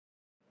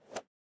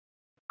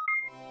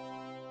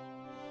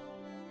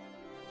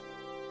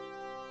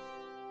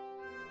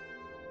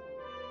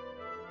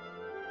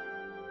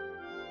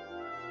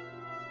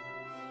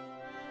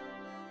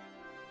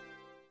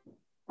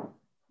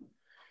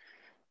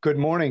Good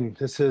morning.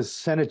 This is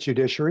Senate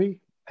Judiciary,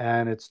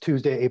 and it's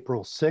Tuesday,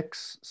 April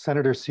 6th.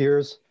 Senator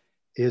Sears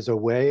is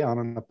away on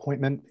an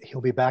appointment. He'll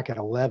be back at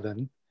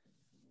 11.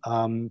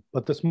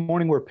 But this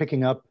morning we're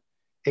picking up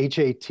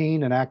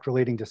H.18, an act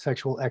relating to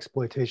sexual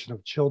exploitation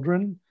of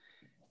children,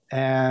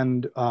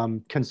 and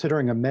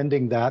considering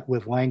amending that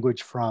with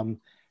language from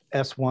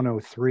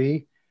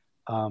S-103,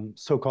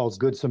 so-called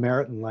Good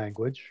Samaritan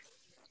language.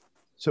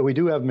 So we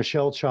do have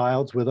Michelle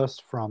Childs with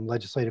us from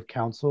Legislative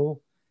Council.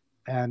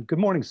 And good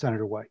morning,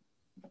 Senator White.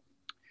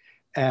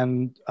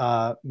 And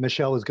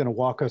Michelle is going to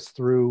walk us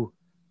through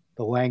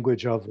the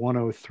language of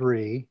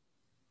 103.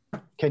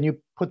 Can you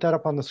put that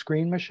up on the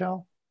screen,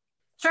 Michelle?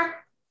 Sure.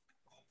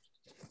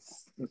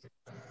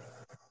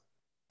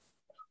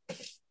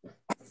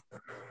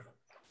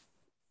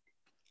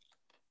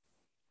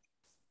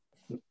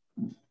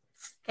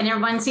 Can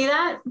everyone see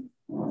that?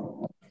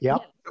 Yeah.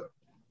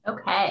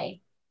 Okay.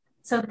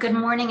 So good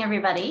morning,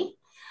 everybody.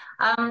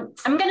 I'm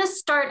going to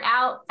start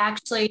out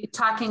actually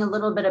talking a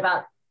little bit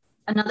about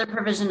another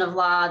provision of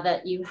law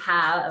that you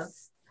have,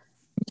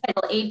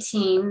 Title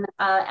 18,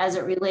 as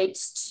it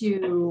relates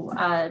to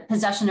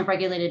possession of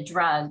regulated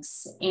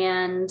drugs.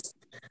 And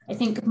I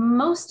think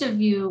most of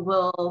you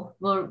will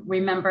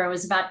remember it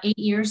was about 8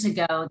 years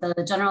ago,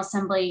 the General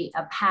Assembly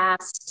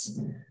passed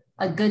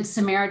a Good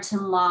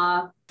Samaritan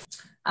law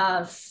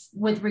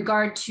with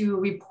regard to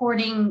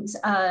reporting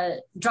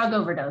drug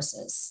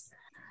overdoses.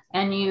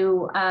 And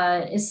you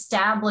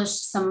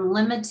established some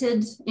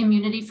limited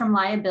immunity from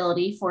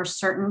liability for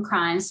certain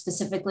crimes,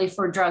 specifically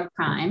for drug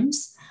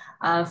crimes,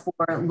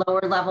 for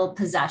lower level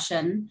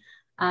possession.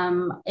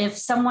 If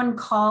someone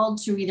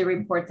called to either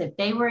report that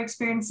they were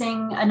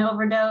experiencing an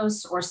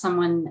overdose or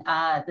someone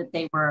that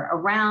they were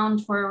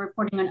around were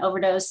reporting an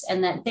overdose,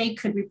 and that they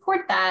could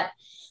report that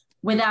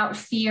without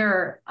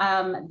fear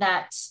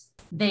that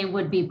they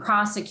would be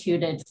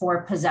prosecuted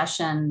for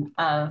possession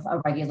of a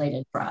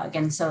regulated drug.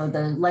 And so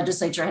the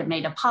legislature had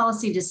made a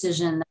policy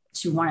decision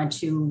that you wanted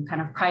to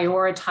kind of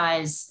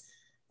prioritize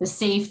the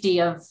safety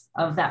of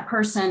that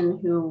person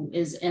who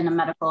is in a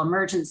medical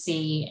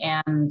emergency,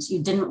 and you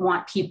didn't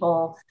want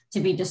people to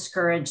be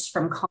discouraged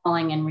from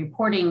calling and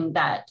reporting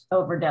that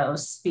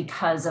overdose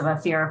because of a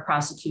fear of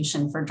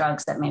prosecution for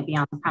drugs that may be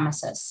on the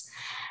premises.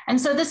 And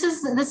so this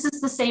is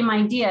the same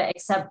idea,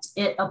 except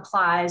it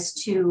applies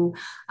to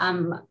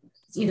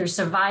either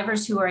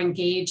survivors who are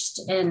engaged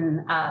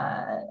in,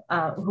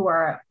 who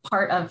are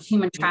part of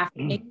human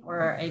trafficking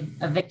or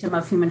a victim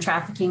of human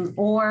trafficking,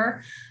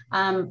 or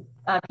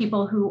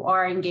people who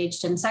are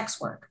engaged in sex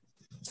work.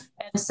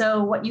 And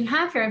so what you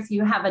have here, if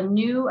you have a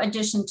new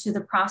addition to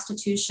the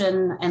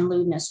prostitution and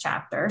lewdness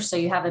chapter, so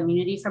you have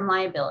immunity from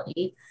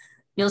liability,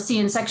 you'll see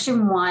in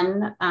section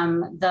 1,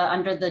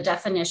 under the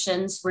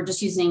definitions, we're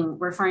just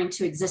referring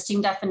to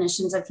existing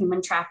definitions of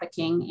human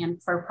trafficking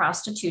and for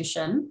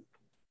prostitution.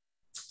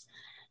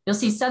 You'll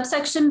see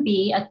subsection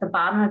B at the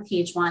bottom of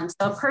page 1.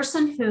 So a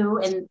person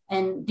who,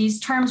 and these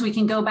terms, we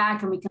can go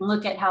back and we can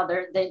look at how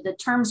the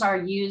terms are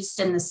used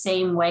in the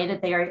same way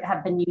that they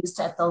have been used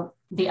at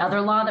the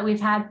other law that we've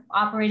had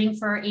operating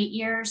for 8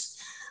 years.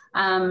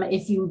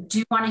 If you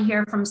do want to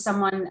hear from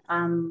someone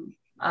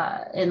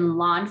in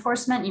law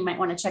enforcement, you might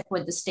want to check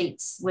with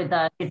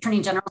the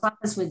Attorney General's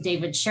office with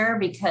David Scher,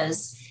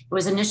 because it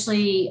was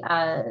initially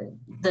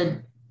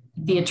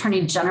the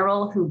Attorney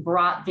General who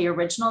brought the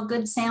original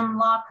Good Sam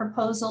law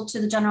proposal to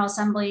the General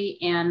Assembly.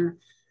 And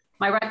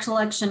my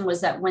recollection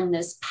was that when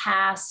this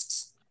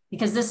passed,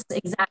 because this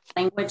exact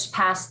language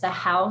passed the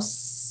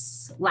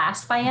House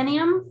last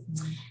biennium,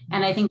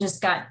 and I think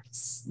just got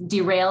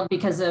derailed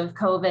because of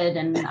COVID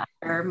and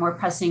other more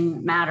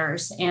pressing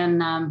matters. And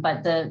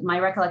but my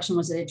recollection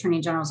was the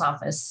Attorney General's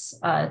office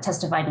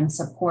testified in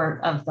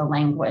support of the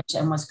language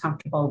and was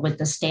comfortable with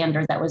the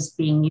standard that was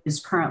being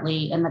used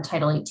currently in the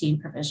Title 18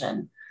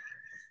 provision.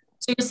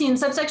 So you'll see in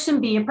subsection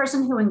B, a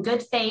person who in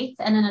good faith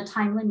and in a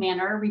timely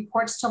manner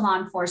reports to law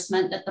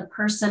enforcement that the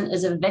person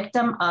is a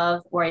victim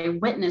of or a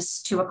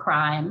witness to a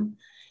crime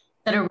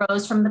that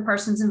arose from the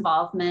person's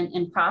involvement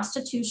in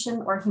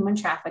prostitution or human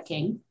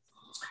trafficking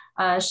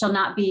shall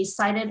not be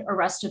cited,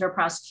 arrested, or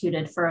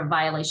prosecuted for a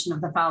violation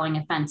of the following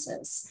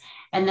offenses.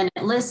 And then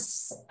it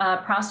lists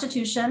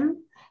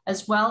prostitution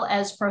as well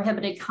as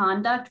prohibited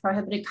conduct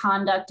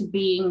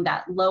being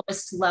that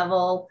lowest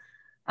level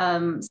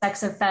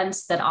sex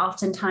offense that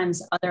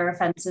oftentimes other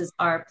offenses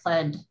are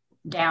pled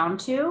down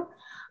to.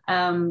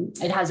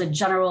 It has a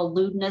general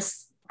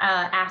lewdness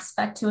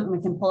aspect to it, and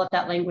we can pull up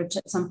that language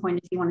at some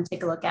point if you want to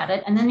take a look at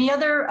it. And then the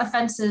other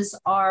offenses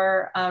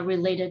are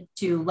related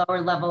to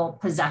lower level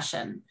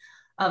possession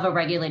of a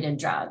regulated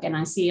drug. And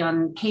I see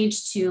on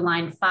page 2,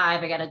 line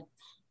 5,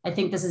 I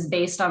think this is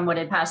based on what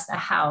had passed the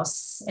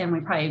House, and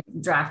we probably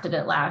drafted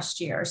it last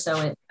year.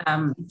 So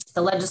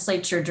the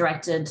legislature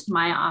directed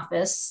my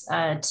office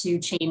to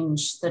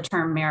change the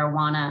term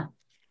marijuana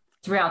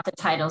throughout the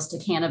titles to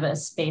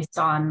cannabis based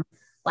on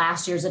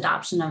last year's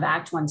adoption of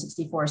Act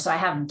 164. So I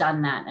have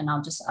done that, and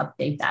I'll just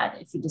update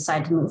that if you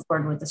decide to move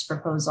forward with this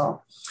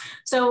proposal.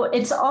 So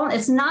it's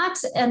not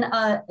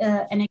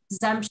an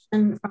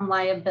exemption from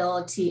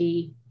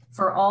liability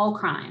for all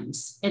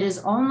crimes. It is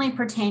only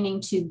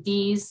pertaining to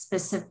these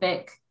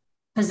specific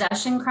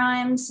possession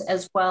crimes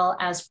as well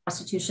as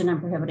prostitution and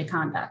prohibited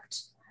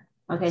conduct.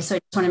 Okay, so I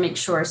just want to make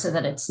sure so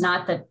that it's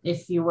not that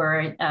if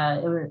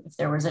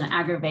there was an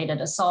aggravated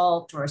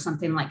assault or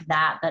something like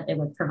that, that it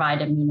would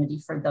provide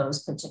immunity for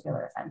those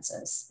particular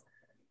offenses.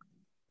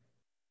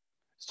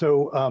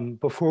 So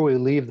before we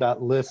leave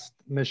that list,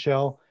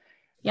 Michelle,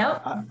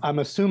 yep. I'm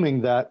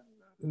assuming that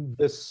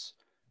this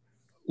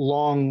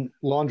long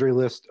laundry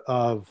list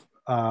of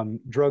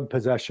drug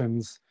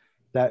possessions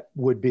that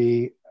would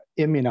be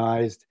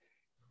immunized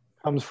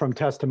comes from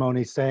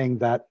testimony saying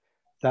that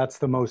that's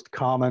the most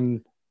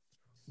common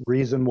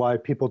reason why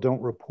people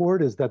don't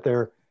report, is that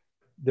they're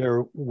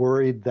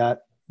worried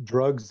that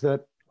drugs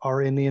that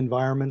are in the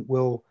environment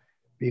will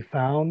be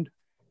found.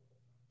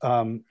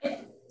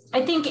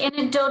 I think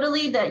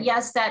anecdotally that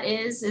yes, that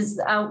is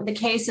the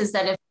case, is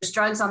that if there's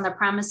drugs on the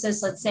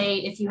premises, let's say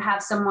if you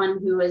have someone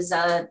who is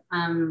a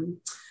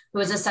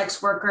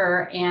sex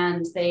worker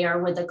and they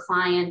are with a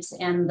client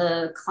and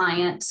the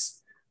client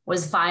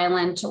was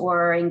violent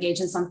or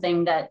engaged in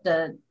something that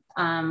the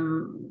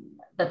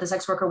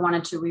sex worker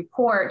wanted to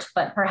report,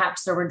 but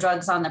perhaps there were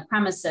drugs on the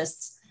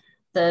premises,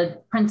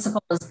 the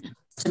principle is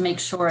to make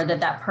sure that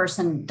that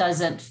person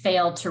doesn't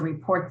fail to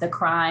report the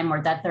crime or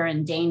that they're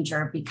in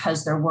danger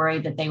because they're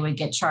worried that they would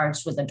get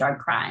charged with a drug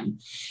crime.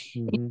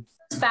 Mm-hmm. It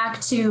goes back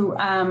to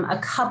a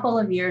couple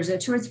of years,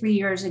 2 or 3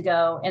 years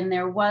ago, and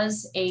there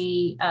was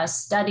a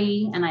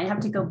study, and I have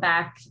to go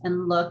back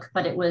and look,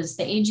 but it was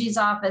the AG's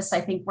office,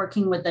 I think,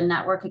 working with the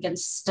Network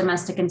Against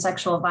Domestic and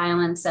Sexual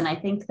Violence, and I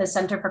think the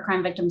Center for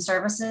Crime Victim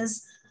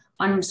Services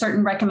on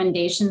certain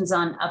recommendations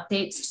on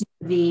updates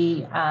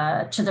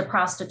to the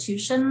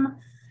prostitution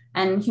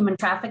and human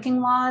trafficking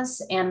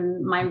laws.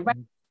 And my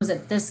recommendation was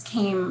that this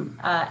came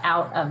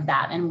out of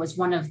that and was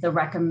one of the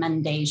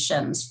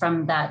recommendations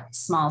from that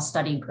small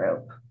study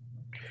group.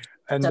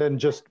 And then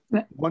just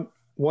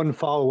one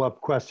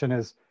follow-up question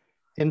is,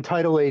 in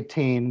Title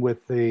 18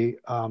 with the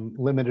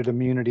limited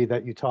immunity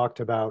that you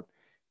talked about,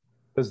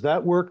 does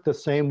that work the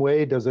same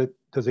way? Does it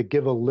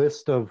give a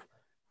list of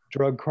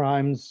drug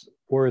crimes,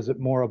 or is it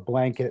more a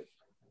blanket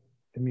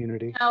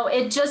immunity? No,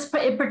 it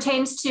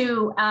pertains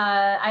to,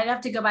 I'd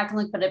have to go back and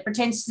look, but it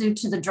pertains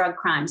to the drug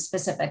crimes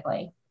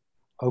specifically.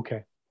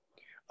 Okay.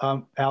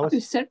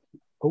 Alice?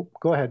 Oh,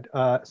 go ahead.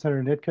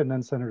 Senator Nitka and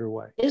then Senator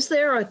White. Is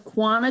there a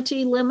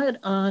quantity limit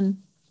on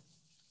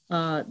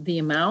the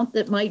amount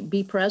that might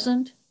be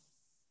present?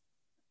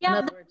 Yeah,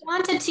 the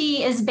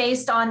quantity is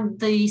based on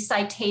the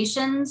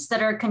citations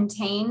that are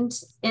contained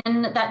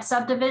in that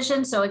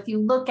subdivision. So if you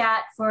look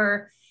at,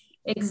 for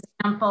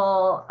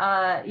example,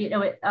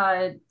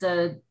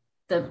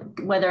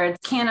 whether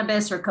it's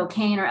cannabis or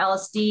cocaine or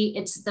LSD,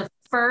 it's the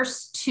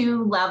first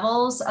 2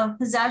 levels of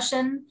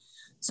possession.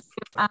 So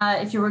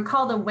if you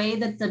recall, the way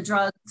that the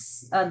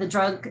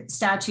drug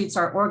statutes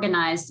are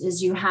organized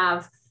is you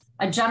have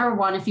a general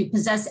one. If you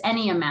possess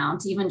any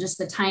amount, even just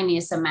the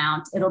tiniest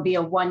amount, it'll be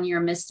a 1-year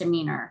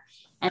misdemeanor.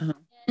 And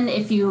then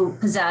if you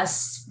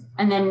possess,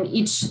 and then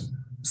each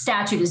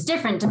statute is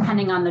different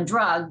depending on the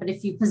drug, but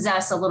if you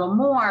possess a little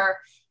more,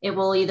 it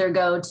will either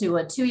go to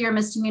a 2-year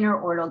misdemeanor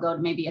or it'll go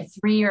to maybe a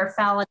 3-year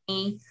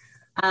felony.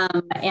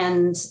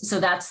 And so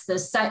that's the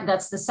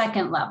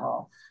second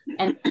level.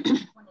 And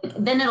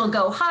then it'll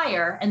go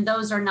higher, and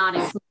those are not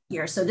included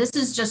here. So this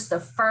is just the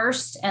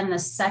first and the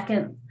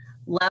second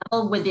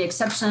level, with the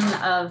exception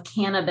of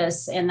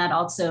cannabis, and that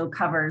also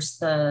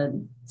covers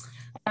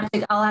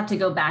I'll have to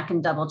go back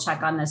and double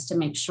check on this to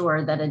make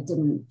sure that it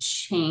didn't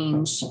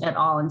change at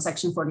all in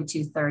section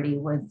 4230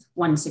 with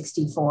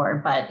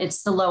 164, but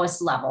it's the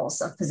lowest levels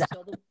of possession.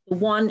 So the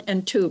 1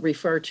 and 2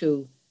 refer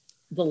to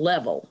the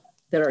level,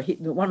 that are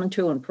the 1 and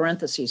 2 in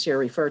parentheses here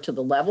refer to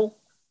the level?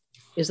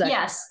 Is that?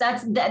 Yes,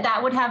 that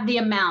would have the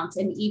amount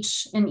in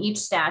each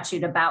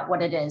statute about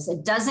what it is.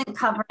 It doesn't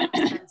cover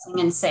dispensing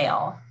and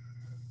sale.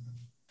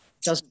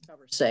 Doesn't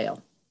cover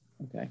sale.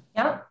 Okay.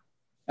 Yep.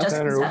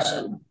 Just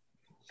possession.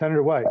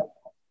 Senator White.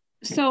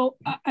 So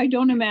I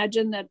don't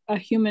imagine that a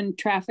human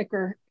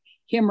trafficker,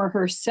 him or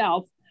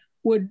herself,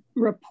 would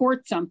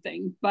report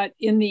something, but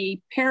in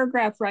the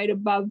paragraph right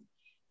above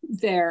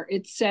there,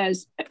 it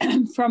says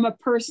from a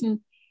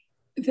person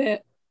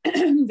that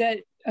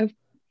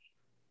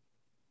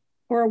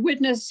or a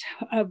witness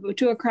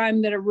to a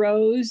crime that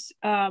arose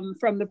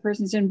from the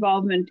person's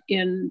involvement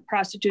in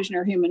prostitution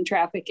or human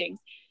trafficking.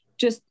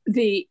 Just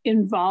the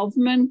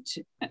involvement,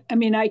 I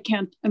mean, I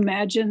can't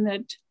imagine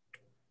that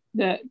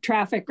the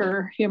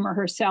trafficker, him or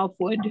herself,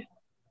 would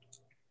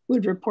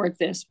report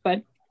this,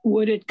 but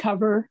would it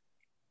cover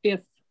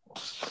if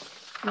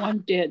one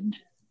did?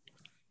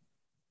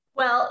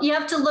 Well, you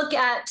have to look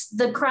at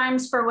the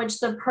crimes for which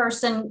the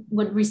person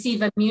would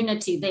receive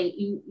immunity.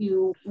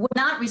 You would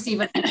not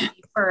receive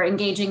immunity for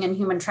engaging in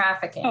human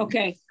trafficking.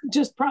 Okay,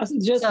 just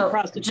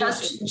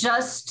prostitution.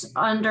 Just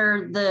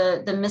under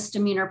the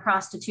misdemeanor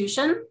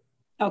prostitution.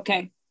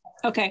 Okay,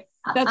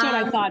 that's what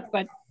I thought,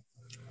 but.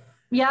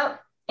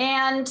 Yep,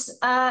 and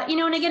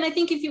and again, I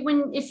think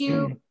if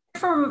you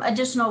from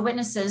additional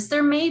witnesses,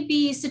 there may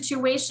be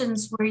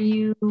situations where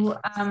you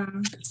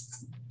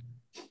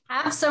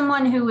have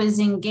someone who is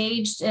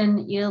engaged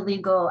in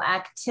illegal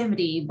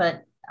activity,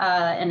 but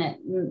and it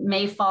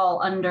may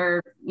fall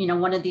under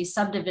one of these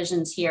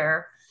subdivisions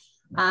here,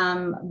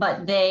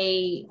 but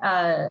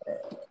they're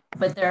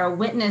a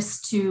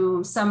witness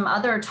to some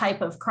other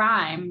type of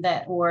crime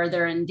or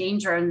they're in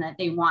danger and that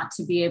they want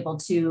to be able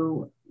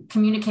to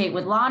communicate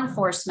with law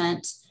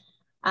enforcement,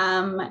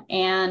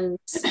 and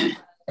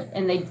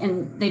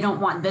they don't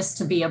want this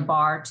to be a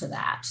bar to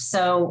that.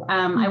 So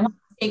I'm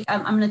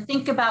going to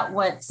think about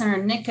what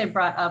Senator Nick had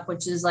brought up,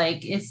 which is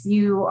like, if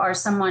you are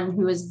someone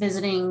who is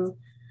visiting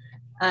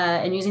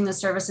and using the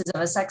services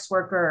of a sex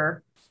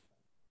worker,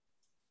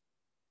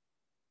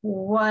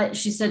 what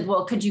she said,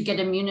 well, could you get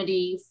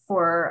immunity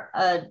for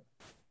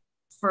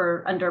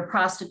under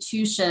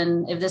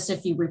prostitution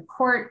if you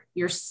report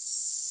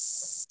yourself?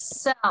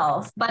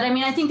 But I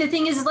mean, I think the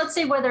thing is, let's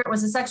say whether it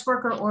was a sex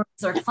worker or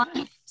their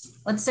client,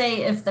 let's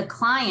say if the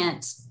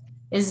client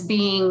is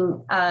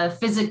being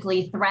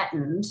physically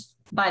threatened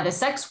by the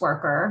sex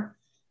worker,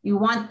 you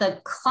want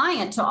the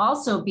client to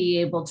also be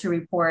able to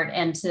report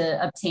and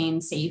to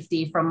obtain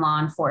safety from law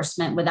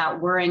enforcement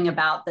without worrying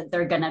about that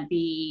they're going to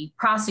be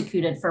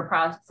prosecuted for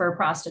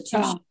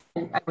prostitution.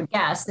 Oh. I would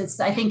guess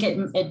I think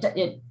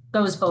it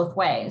goes both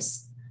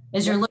ways.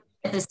 Is you're looking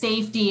at the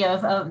safety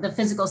of the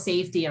physical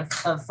safety of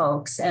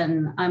folks,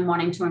 and I'm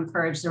wanting to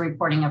encourage the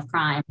reporting of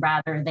crime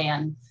rather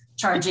than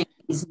charging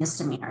these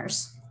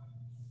misdemeanors.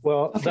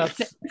 Well, that's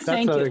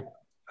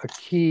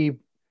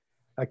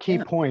a key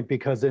point,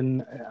 because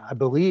I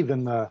believe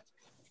in the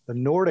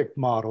Nordic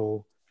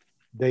model,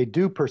 they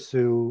do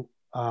pursue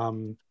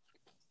on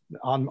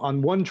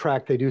one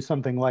track they do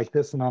something like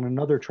this, and on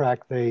another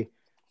track they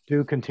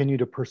do continue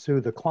to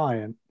pursue the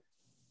client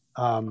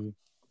and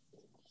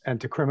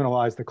to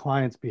criminalize the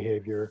client's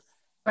behavior.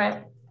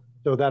 Right.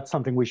 So that's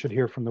something we should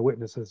hear from the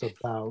witnesses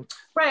about.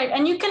 Right,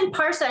 and you can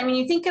parse it. I mean,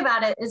 you think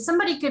about it,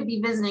 somebody could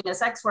be visiting a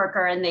sex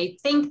worker and they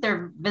think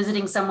they're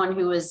visiting someone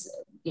who is,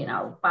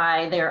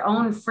 by their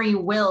own free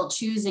will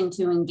choosing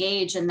to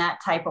engage in that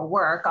type of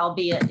work,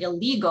 albeit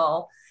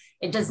illegal.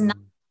 It does not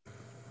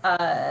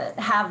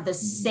have the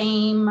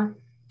same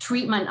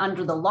treatment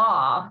under the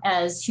law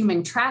as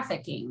human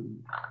trafficking,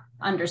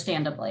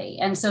 understandably.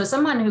 And so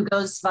someone who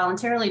goes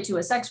voluntarily to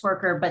a sex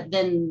worker, but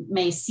then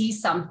may see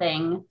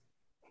something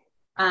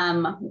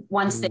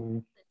once they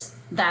visit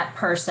that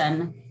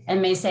person and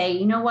may say,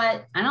 you know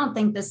what, I don't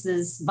think this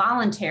is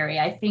voluntary.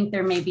 I think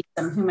there may be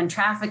some human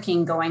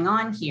trafficking going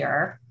on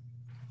here.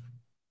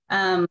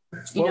 I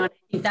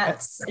think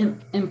that's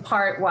in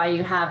part why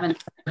you have in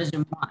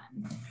Division 1.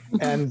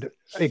 And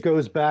it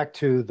goes back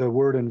to the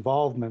word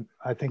involvement.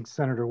 I think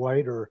Senator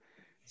White or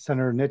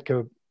Senator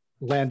Nitka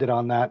landed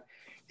on that.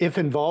 If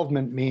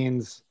involvement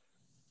means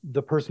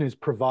the person who's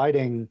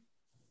providing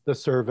the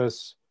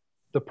service,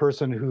 the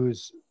person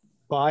who's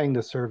buying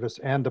the service,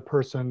 and the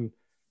person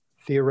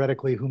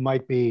theoretically who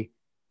might be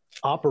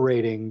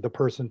operating the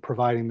person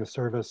providing the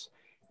service,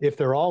 if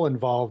they're all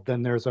involved,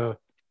 then there's a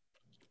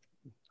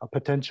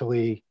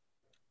potentially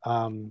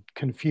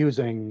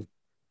confusing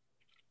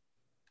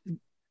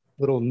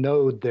little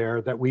node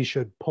there that we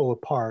should pull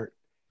apart.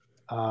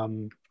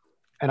 And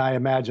I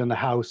imagine the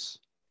House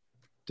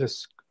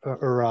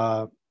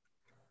the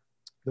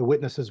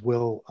witnesses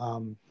will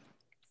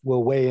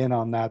weigh in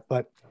on that,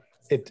 but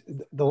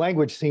the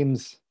language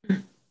seems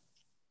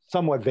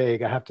somewhat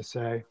vague, I have to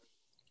say.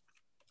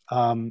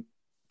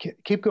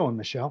 Keep going,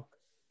 Michelle.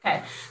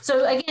 Okay,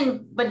 so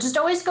again, but just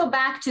always go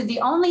back to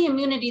the only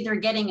immunity they're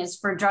getting is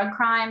for drug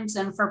crimes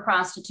and for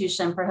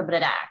prostitution and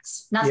prohibited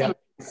acts. Nothing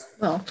else.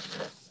 Well,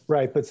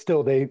 right, but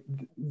still they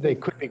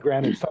could be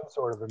granted some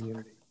sort of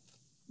immunity.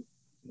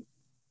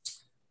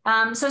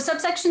 So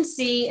subsection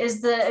C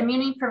is the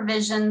immunity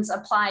provisions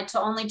applied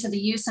only to the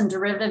use and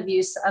derivative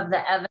use of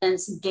the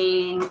evidence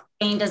gained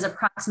as a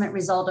proximate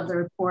result of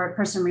the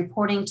person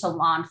reporting to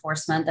law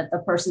enforcement that the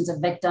person's a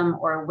victim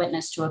or a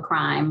witness to a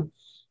crime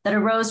that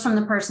arose from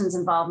the person's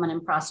involvement in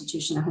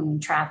prostitution or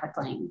human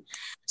trafficking.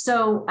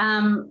 So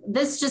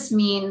this just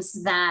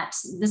means that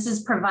this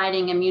is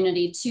providing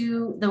immunity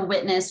to the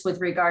witness with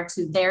regard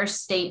to their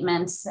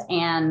statements,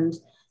 and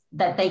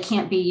that they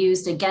can't be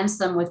used against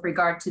them with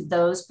regard to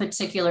those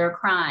particular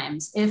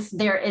crimes. If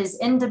there is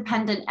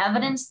independent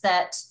evidence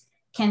that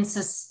can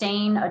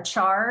sustain a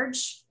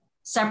charge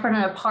separate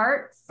and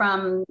apart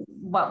from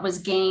what was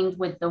gained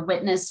with the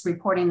witness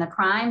reporting the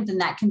crime, then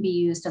that can be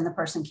used and the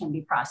person can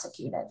be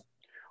prosecuted.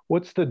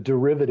 What's the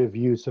derivative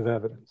use of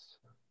evidence?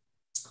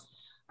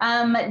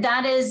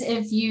 That is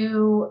if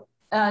you,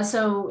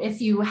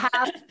 if you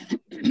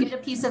get a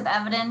piece of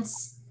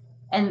evidence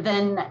And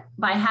then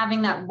by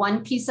having that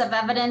one piece of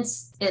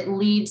evidence, it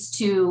leads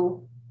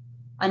to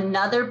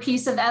another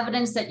piece of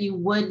evidence that you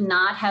would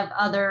not have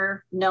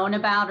other known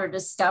about or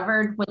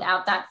discovered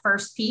without that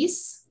first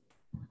piece.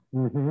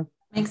 Mm-hmm.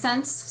 Make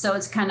sense? So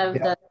it's kind of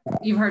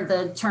you've heard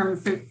the term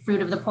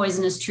fruit of the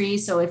poisonous tree.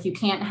 So if you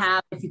can't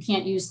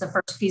use the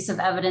first piece of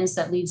evidence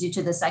that leads you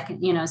to the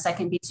second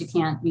piece, you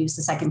can't use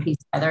the second piece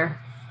either.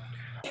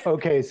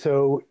 Okay,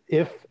 so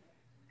if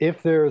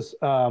there's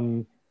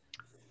a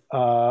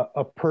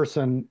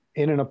person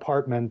in an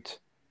apartment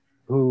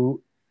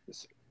who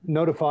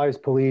notifies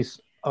police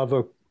of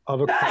a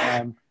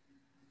crime,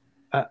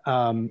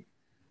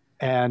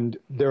 and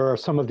there are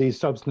some of these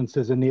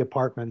substances in the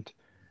apartment,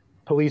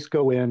 police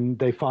go in,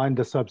 they find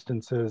the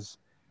substances.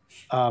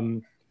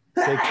 They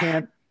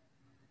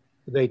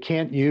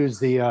can't use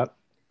the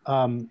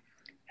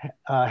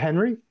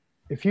Henry,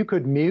 if you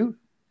could mute.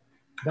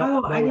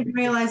 I didn't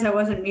realize I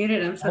wasn't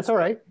muted. I'm so That's all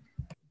right.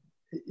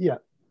 Yeah.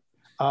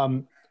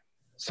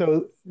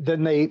 So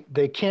then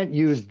they can't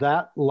use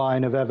that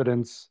line of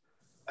evidence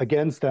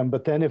against them.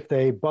 But then if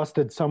they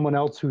busted someone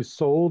else who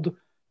sold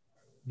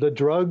the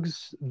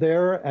drugs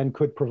there and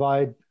could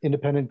provide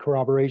independent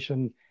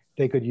corroboration,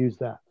 they could use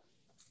that.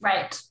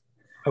 Right.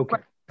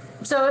 Okay.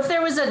 So if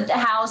there was a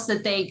house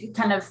that they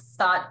kind of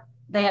thought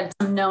they had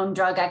some known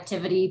drug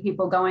activity,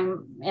 people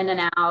going in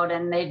and out,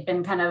 and they'd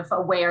been kind of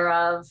aware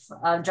of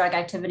drug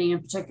activity in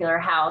a particular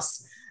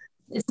house,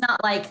 it's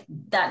not like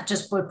that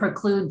just would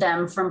preclude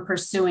them from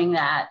pursuing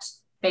that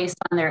based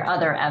on their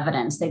other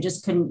evidence. They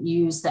just couldn't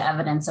use the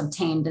evidence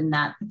obtained in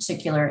that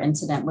particular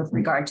incident with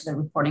regard to the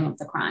reporting of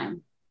the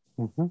crime.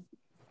 Mm-hmm.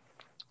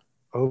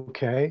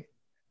 Okay.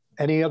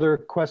 Any other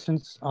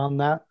questions on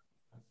that?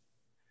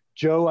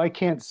 Joe, I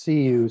can't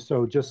see you,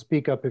 so just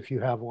speak up if you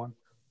have one.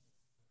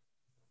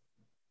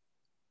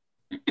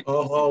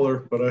 I'll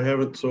holler, but I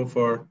haven't so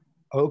far.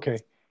 Okay,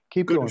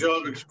 keep going. Good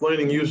job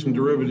explaining use and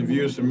derivative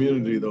use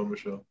immunity though,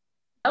 Michelle.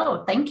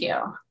 Oh, thank you.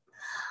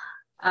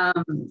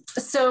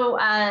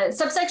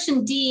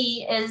 Subsection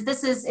D is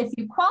if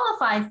you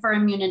qualify for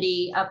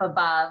immunity up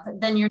above,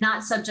 then you're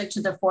not subject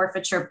to the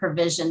forfeiture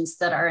provisions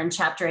that are in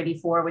Chapter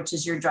 84, which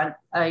is your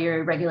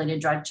regulated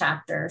drug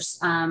chapters.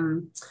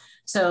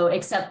 So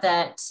except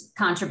that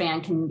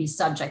contraband can be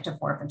subject to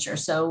forfeiture.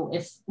 So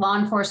if law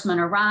enforcement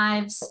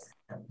arrives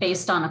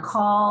based on a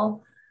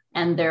call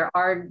and there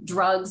are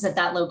drugs at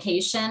that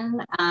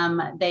location,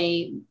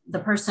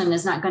 the person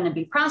is not going to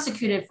be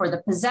prosecuted for the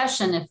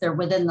possession if they're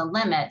within the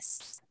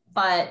limits,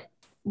 but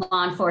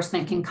law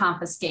enforcement can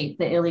confiscate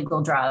the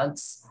illegal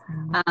drugs.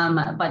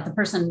 But the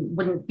person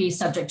wouldn't be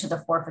subject to the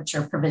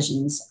forfeiture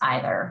provisions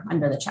either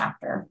under the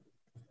chapter.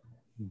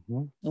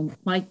 Mm-hmm.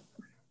 Mike,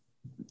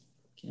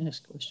 can I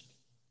ask a question?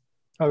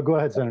 Oh, go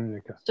ahead, Senator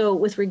Nika. So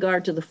with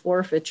regard to the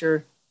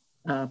forfeiture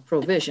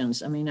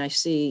provisions, I mean, I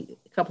see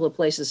a couple of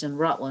places in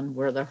Rutland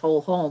where their whole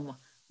home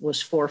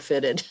was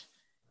forfeited.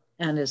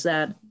 And is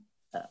that,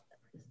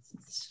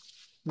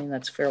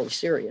 that's fairly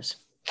serious.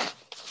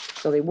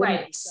 So they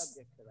wouldn't be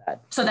subject to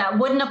that. So that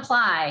wouldn't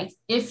apply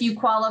if you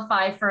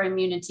qualify for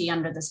immunity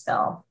under this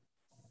bill.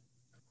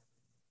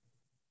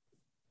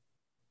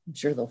 I'm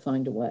sure they'll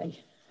find a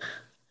way.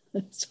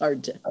 It's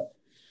hard to.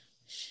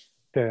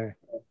 Okay.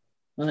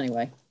 Well,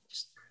 anyway.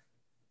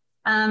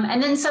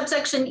 And then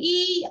subsection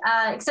E,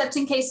 except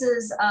in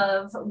cases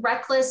of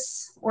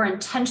reckless or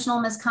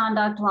intentional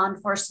misconduct, law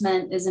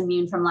enforcement is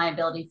immune from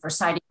liability for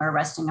citing or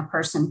arresting a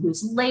person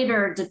who's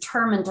later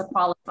determined to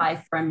qualify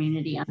for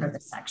immunity under the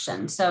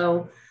section.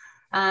 So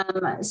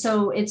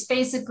it's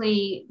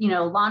basically,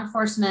 law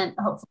enforcement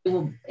hopefully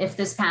will, if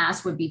this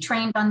passed, would be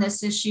trained on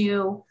this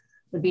issue,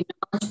 would be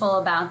knowledgeable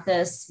about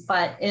this.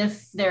 But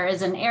if there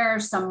is an error,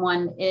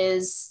 someone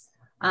is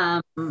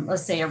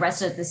let's say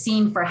arrested at the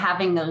scene for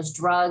having those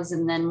drugs,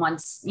 and then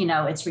once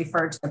it's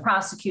referred to the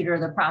prosecutor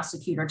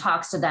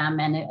talks to them,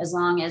 and as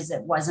long as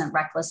it wasn't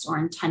reckless or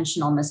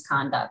intentional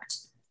misconduct,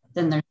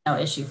 then there's no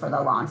issue for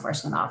the law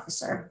enforcement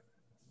officer.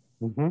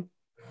 Mm-hmm.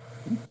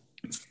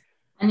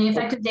 And the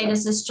effective date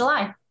is this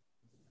July.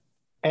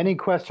 Any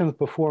questions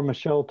before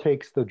Michelle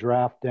takes the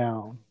draft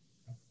down?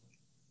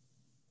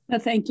 No,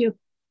 thank you.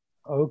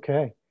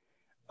 Okay.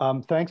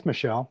 Thanks,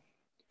 Michelle.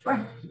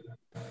 Sure.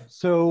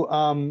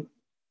 So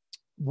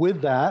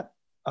with that,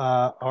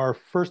 our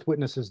first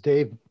witness is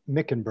Dave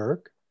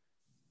Mickenberg.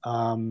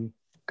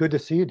 Good to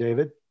see you,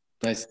 David.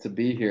 Nice to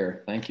be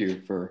here. Thank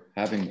you for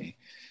having me.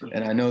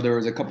 And I know there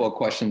was a couple of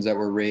questions that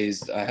were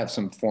raised. I have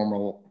some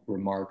formal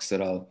remarks that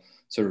I'll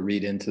sort of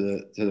read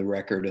into the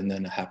record, and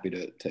then happy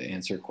to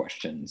answer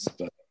questions.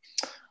 But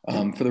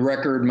for the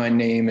record, my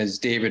name is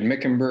David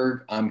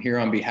Mickenberg. I'm here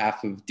on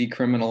behalf of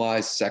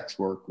Decriminalize Sex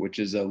Work, which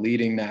is a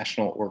leading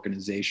national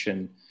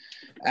organization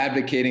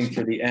advocating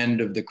for the end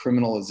of the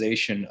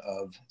criminalization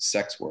of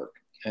sex work.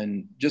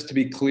 And just to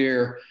be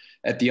clear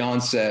at the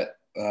onset,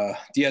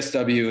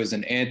 DSW is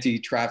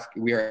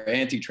we are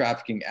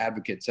anti-trafficking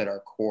advocates at our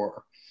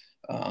core.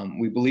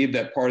 We believe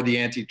that part of the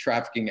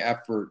anti-trafficking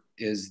effort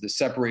is the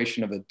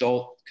separation of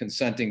adult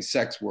consenting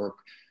sex work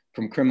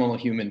from criminal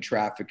human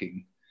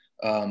trafficking.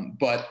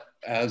 But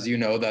as you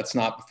know, that's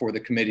not before the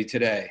committee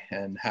today,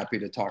 and happy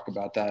to talk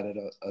about that at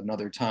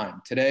another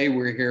time. Today,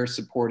 we're here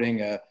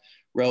supporting a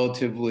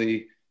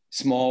relatively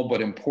small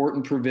but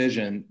important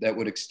provision that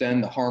would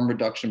extend the harm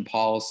reduction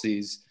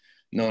policies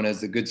known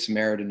as the Good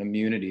Samaritan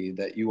immunity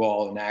that you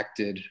all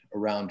enacted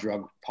around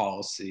drug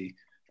policy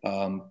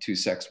to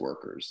sex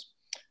workers.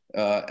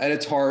 At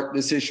its heart,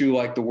 this issue,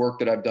 like the work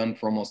that I've done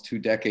for almost 2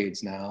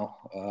 decades now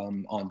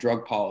on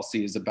drug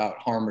policy, is about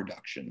harm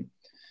reduction.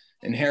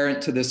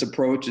 Inherent to this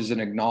approach is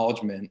an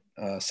acknowledgement,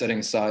 setting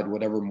aside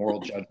whatever moral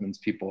judgments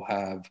people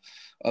have,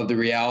 of the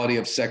reality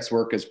of sex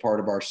work as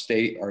part of our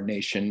state, our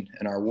nation,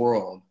 and our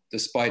world,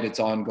 despite its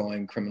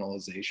ongoing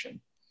criminalization.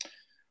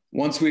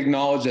 Once we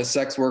acknowledge that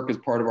sex work is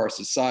part of our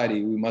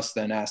society, we must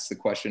then ask the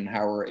question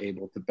how we're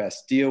able to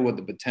best deal with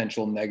the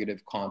potential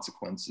negative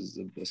consequences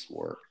of this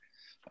work.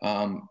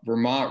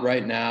 Vermont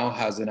right now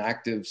has an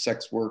active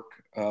sex work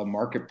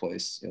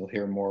marketplace. You'll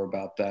hear more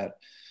about that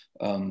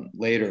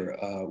later.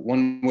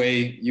 One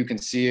way you can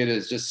see it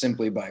is just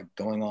simply by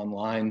going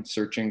online,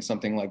 searching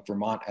something like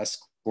Vermont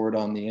Escort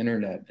on the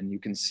internet, and you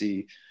can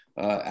see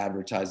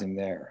advertising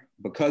there.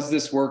 Because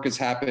this work is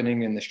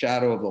happening in the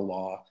shadow of the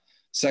law,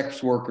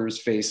 sex workers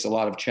face a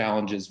lot of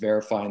challenges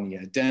verifying the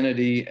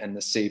identity and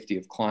the safety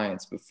of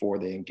clients before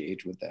they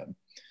engage with them.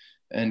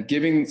 And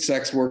giving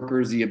sex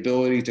workers the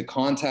ability to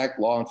contact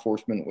law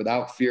enforcement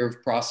without fear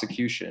of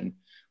prosecution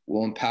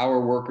will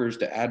empower workers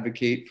to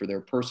advocate for their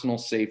personal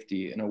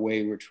safety in a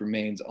way which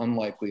remains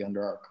unlikely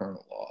under our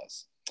current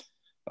laws.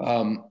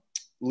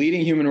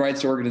 Leading human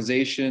rights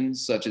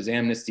organizations such as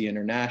Amnesty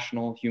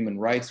International, Human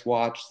Rights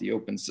Watch, the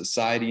Open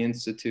Society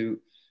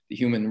Institute, the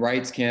Human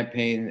Rights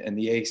Campaign, and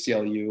the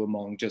ACLU,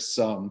 among just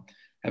some,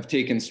 have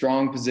taken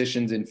strong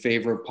positions in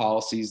favor of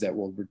policies that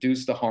will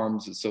reduce the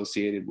harms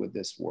associated with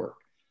this work.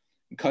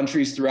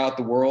 Countries throughout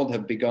the world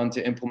have begun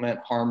to implement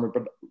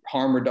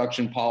harm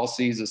reduction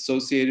policies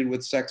associated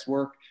with sex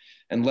work,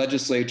 and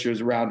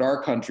legislatures around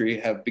our country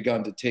have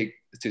begun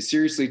to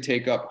seriously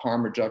take up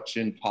harm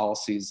reduction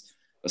policies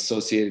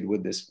associated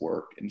with this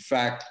work. In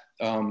fact,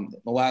 the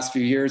last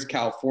few years,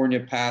 California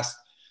passed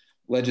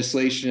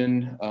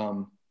legislation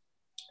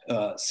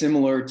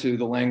similar to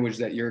the language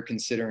that you're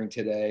considering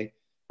today.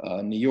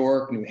 New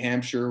York, New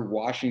Hampshire,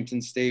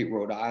 Washington State,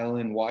 Rhode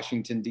Island,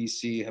 Washington,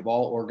 D.C. have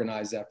all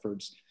organized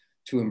efforts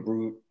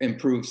to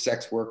improve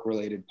sex work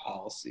related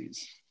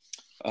policies.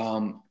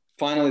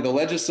 Finally, the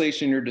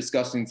legislation you're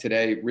discussing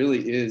today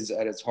really is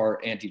at its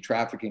heart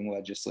anti-trafficking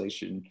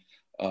legislation,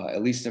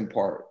 at least in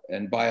part.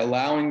 And by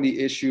allowing the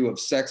issue of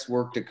sex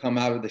work to come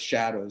out of the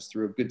shadows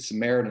through a Good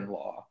Samaritan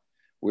law,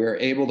 we are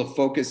able to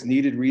focus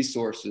needed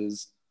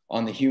resources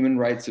on the human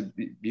rights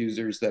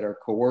abusers that are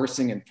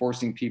coercing and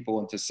forcing people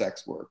into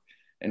sex work.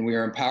 And we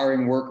are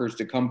empowering workers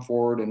to come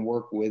forward and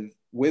work with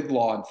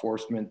law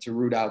enforcement to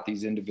root out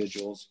these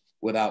individuals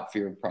without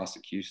fear of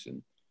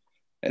prosecution.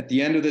 At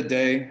the end of the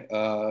day,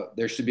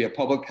 there should be a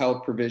public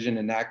health provision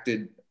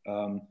enacted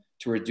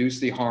to reduce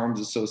the harms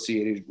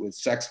associated with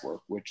sex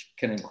work, which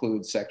can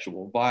include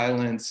sexual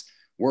violence,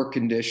 work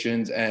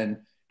conditions, and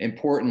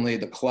importantly,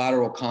 the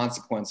collateral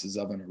consequences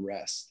of an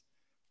arrest.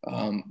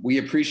 We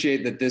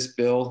appreciate that this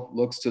bill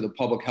looks to the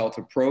public health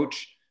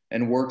approach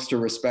and works to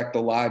respect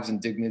the lives and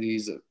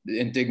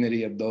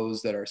dignity of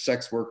those that are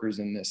sex workers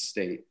in this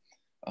state.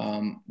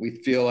 We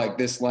feel like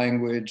this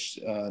language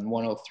in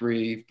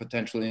 103,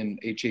 potentially in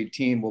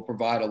H.18, will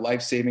provide a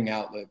life-saving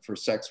outlet for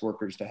sex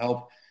workers to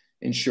help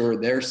ensure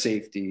their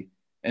safety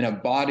and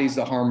embodies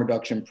the harm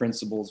reduction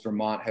principles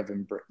Vermont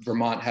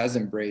has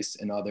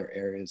embraced in other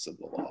areas of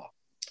the law.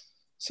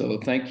 So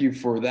thank you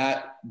for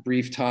that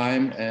brief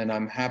time, and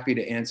I'm happy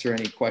to answer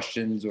any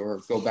questions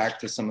or go back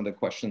to some of the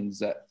questions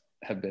that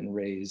have been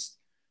raised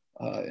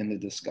in the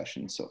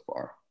discussion so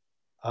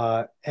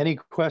far. Any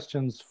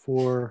questions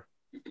for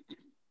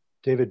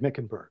David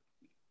Mickenberg?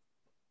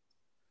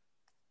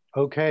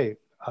 Okay,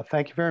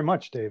 thank you very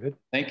much, David.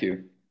 Thank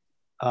you.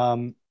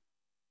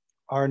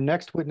 Our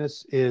next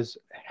witness is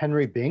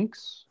Henry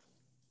Binks,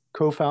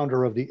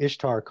 co-founder of the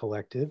Ishtar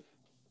Collective.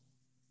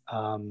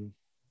 And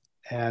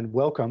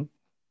welcome.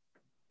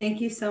 Thank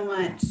you so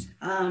much.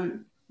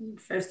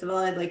 First of all,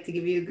 I'd like to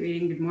give you a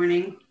greeting. Good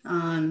morning.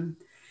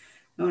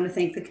 I want to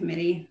thank the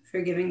committee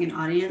for giving an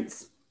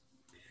audience.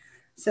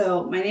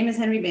 So my name is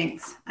Henry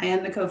Binks. I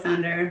am the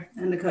co-founder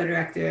and the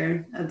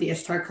co-director of the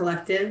Ishtar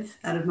Collective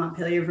out of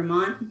Montpelier,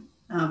 Vermont.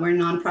 We're a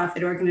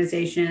nonprofit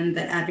organization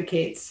that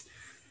advocates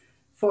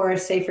for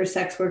safer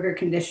sex worker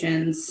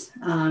conditions.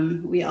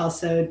 We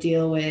also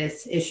deal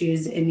with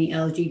issues in the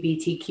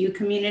LGBTQ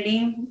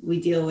community. We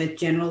deal with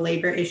general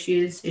labor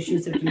issues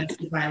of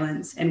domestic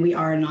violence, and we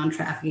are a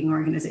non-trafficking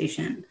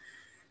organization.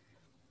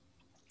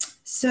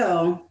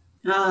 So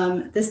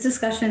this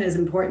discussion is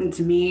important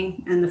to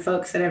me and the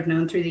folks that I've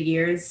known through the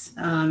years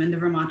and the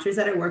Vermonters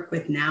that I work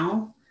with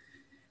now.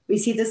 We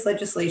see this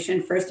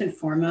legislation first and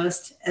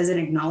foremost as an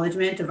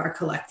acknowledgement of our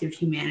collective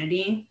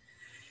humanity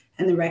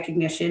and the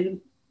recognition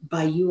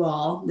by you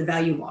all, the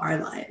value of our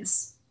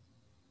lives.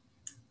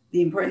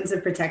 The importance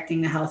of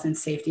protecting the health and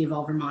safety of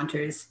all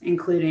Vermonters,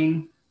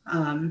 including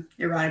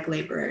erotic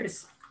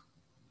laborers.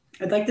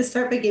 I'd like to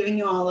start by giving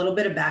you all a little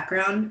bit of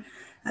background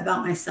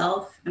about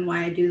myself and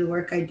why I do the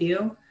work I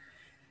do.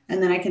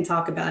 And then I can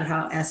talk about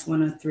how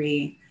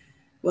S103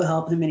 will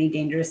help in many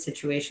dangerous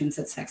situations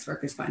that sex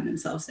workers find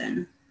themselves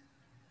in.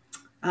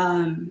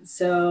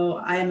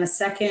 So I am a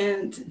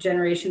second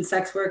generation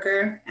sex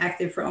worker,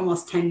 active for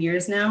almost 10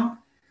 years now.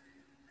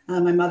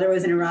 My mother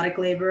was an erotic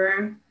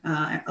laborer.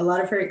 A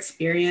lot of her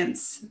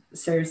experience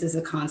serves as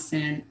a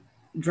constant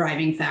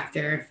driving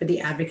factor for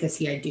the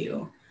advocacy I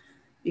do,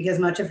 because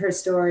much of her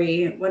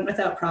story went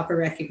without proper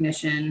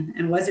recognition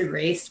and was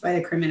erased by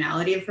the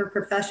criminality of her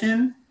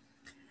profession.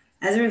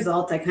 As a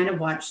result, I kind of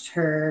watched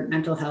her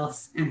mental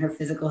health and her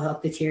physical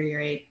health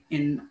deteriorate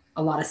in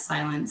a lot of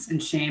silence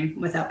and shame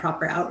without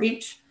proper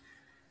outreach.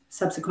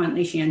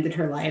 Subsequently, she ended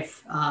her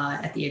life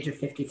at the age of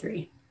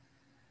 53.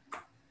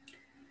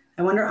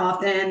 I wonder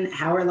often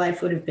how her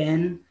life would have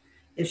been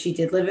if she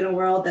did live in a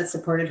world that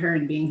supported her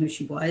in being who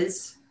she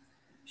was.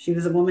 She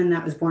was a woman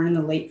that was born in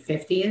the late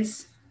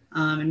 50s,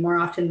 and more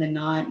often than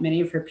not,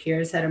 many of her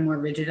peers had a more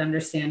rigid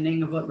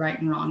understanding of what right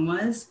and wrong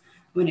was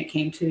when it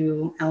came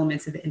to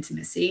elements of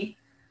intimacy.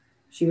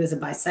 She was a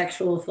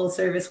bisexual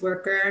full-service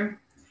worker.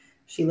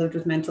 She lived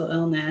with mental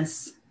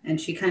illness, and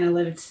she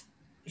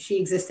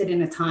existed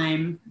in a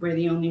time where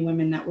the only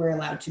women that were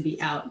allowed to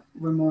be out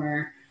were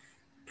more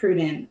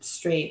prudent,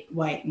 straight,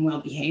 white, and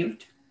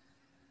well-behaved.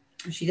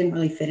 She didn't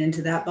really fit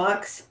into that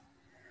box.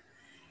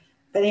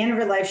 By the end of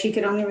her life, she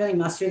could only really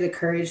muster the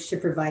courage to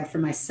provide for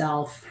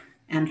myself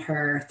and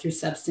her through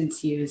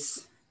substance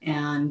use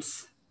and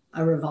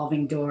a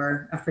revolving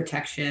door of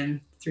protection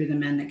through the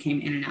men that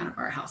came in and out of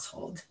our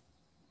household.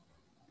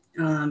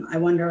 I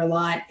wonder a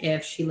lot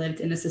if she lived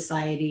in a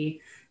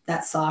society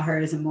that saw her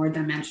as a more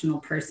dimensional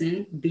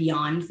person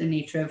beyond the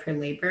nature of her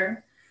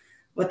labor,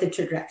 what the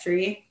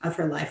trajectory of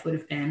her life would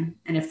have been,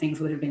 and if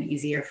things would have been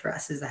easier for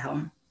us as a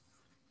home.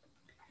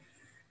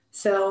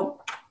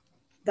 So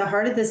the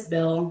heart of this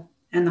bill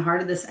and the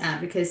heart of this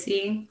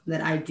advocacy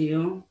that I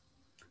do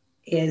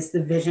is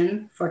the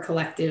vision for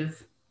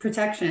collective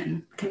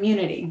protection,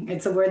 community.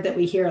 It's a word that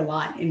we hear a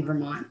lot in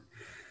Vermont.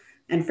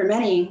 And for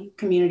many,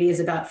 community is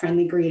about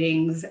friendly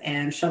greetings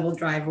and shoveled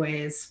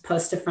driveways,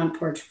 post a front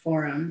porch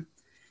forum.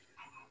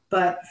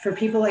 But for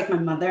people like my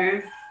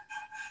mother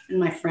and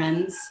my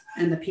friends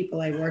and the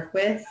people I work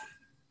with,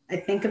 I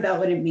think about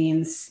what it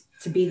means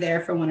to be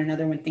there for one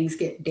another when things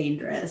get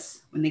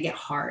dangerous, when they get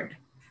hard.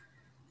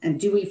 And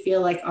do we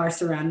feel like our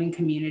surrounding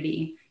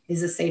community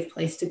is a safe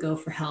place to go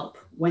for help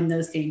when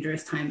those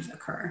dangerous times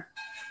occur?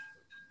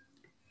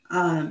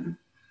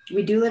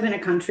 We do live in a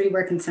country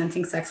where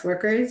consenting sex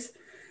workers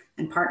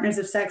and partners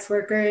of sex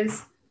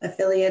workers,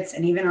 affiliates,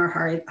 and even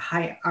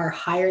our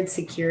hired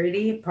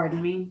security,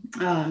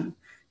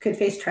 could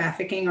face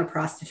trafficking or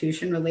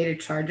prostitution related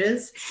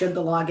charges should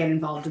the law get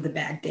involved with a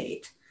bad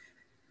date.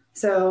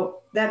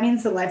 So that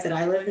means the life that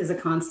I live is a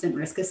constant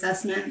risk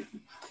assessment.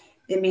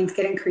 It means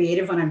getting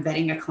creative when I'm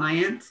vetting a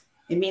client.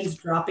 It means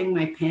dropping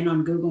my pin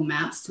on Google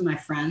Maps to my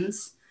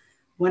friends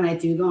when I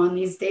do go on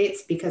these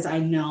dates, because I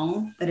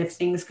know that if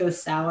things go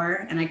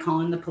sour and I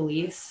call in the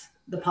police,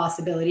 the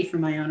possibility for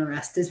my own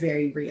arrest is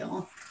very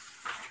real.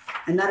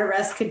 And that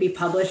arrest could be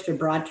published or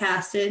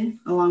broadcasted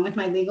along with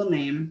my legal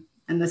name.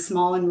 And the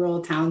small and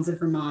rural towns of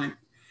Vermont,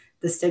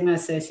 the stigma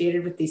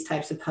associated with these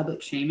types of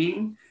public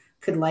shaming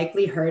could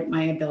likely hurt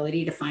my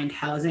ability to find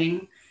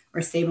housing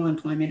or stable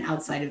employment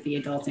outside of the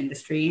adult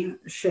industry,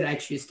 should I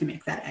choose to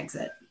make that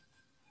exit.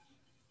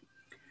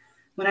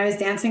 When I was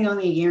dancing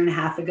only a year and a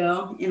half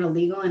ago in a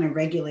legal and a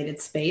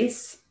regulated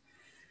space,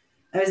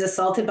 I was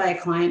assaulted by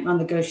a client while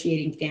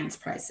negotiating dance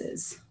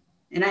prices.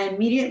 And I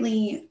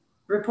immediately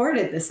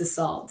reported this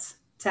assault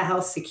to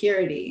health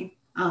security,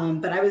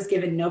 but I was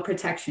given no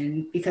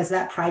protection because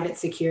that private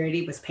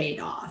security was paid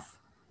off.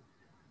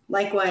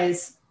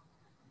 Likewise,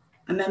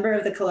 a member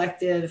of the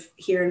collective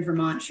here in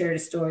Vermont shared a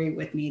story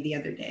with me the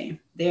other day.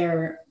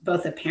 They're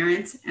both a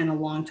parent and a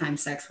longtime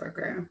sex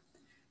worker.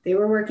 They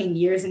were working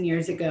years and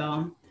years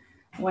ago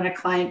when a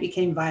client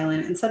became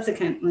violent and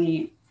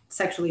subsequently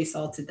sexually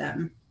assaulted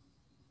them.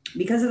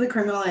 Because of the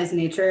criminalized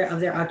nature of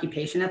their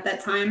occupation at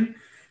that time,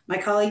 my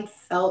colleague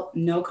felt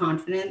no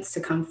confidence to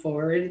come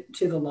forward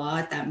to the law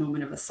at that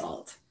moment of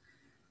assault.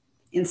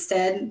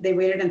 Instead, they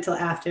waited until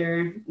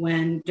after,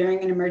 when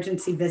during an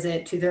emergency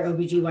visit to their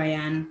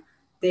OBGYN,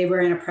 they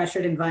were in a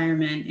pressured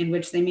environment in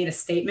which they made a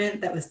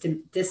statement that was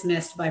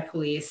dismissed by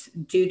police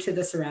due to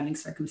the surrounding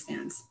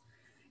circumstance.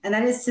 And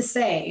that is to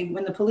say,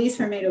 when the police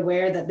were made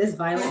aware that this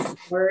violence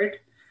occurred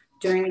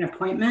during an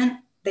appointment,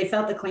 they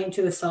felt the claim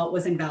to assault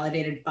was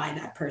invalidated by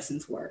that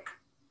person's work.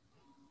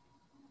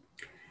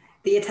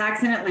 The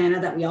attacks in Atlanta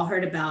that we all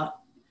heard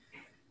about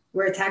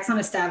were attacks on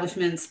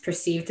establishments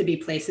perceived to be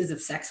places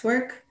of sex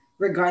work,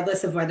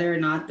 regardless of whether or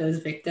not those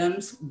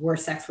victims were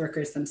sex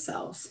workers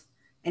themselves.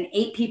 And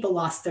 8 people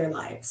lost their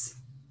lives.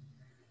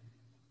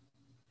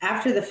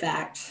 After the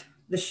fact,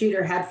 the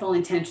shooter had full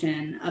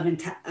intention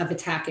of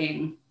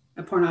attacking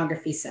a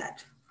pornography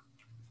set.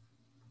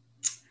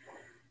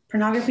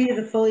 Pornography is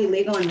a fully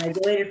legal and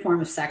regulated form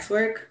of sex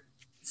work.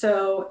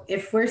 So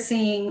if we're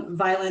seeing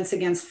violence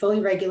against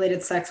fully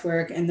regulated sex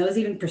work and those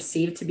even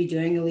perceived to be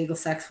doing illegal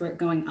sex work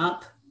going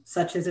up,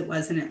 such as it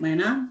was in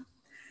Atlanta,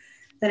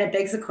 then it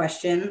begs the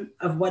question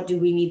of what do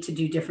we need to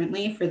do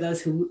differently for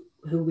those who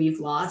we've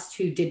lost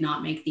who did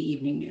not make the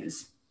evening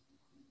news.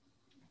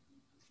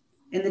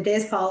 In the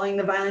days following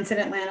the violence in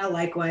Atlanta,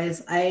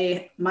 likewise,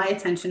 my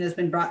attention has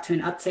been brought to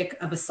an uptick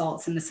of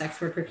assaults in the sex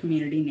worker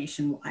community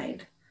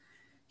nationwide.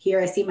 Here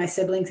I see my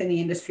siblings in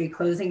the industry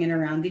closing in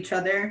around each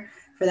other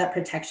for that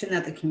protection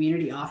that the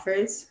community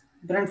offers.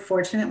 But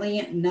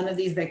unfortunately, none of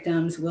these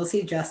victims will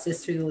see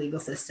justice through the legal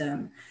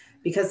system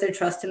because their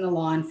trust in the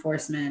law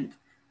enforcement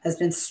has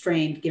been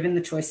strained given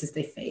the choices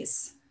they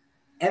face.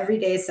 Every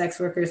day, sex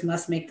workers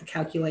must make the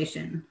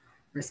calculation,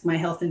 risk my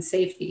health and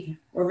safety,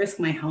 or risk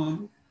my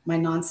home, my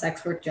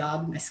non-sex work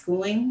job, my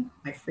schooling,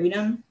 my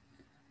freedom.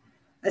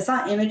 I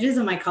saw images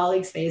of my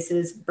colleagues'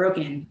 faces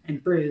broken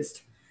and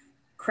bruised,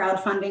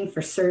 crowdfunding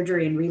for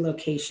surgery and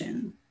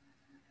relocation.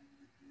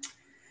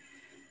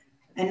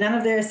 And none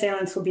of their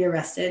assailants will be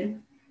arrested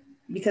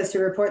because to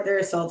report their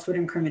assaults would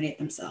incriminate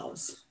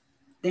themselves.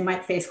 They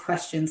might face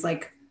questions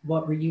like,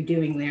 what were you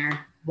doing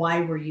there? Why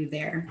were you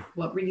there?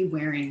 What were you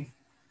wearing?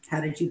 How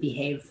did you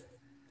behave?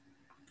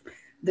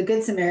 The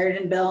Good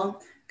Samaritan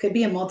bill could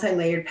be a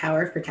multi-layered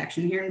power of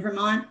protection here in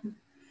Vermont.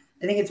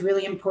 I think it's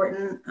really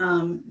important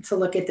to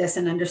look at this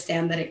and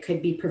understand that it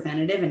could be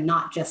preventative and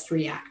not just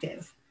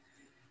reactive.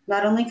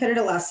 Not only could it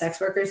allow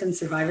sex workers and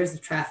survivors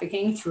of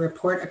trafficking to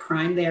report a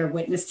crime they are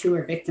witness to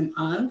or victim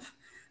of,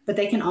 but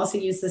they can also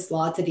use this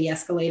law to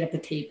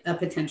de-escalate a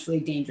potentially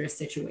dangerous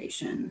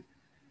situation.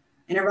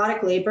 An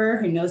erotic laborer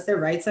who knows their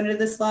rights under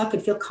this law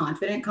could feel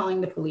confident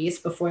calling the police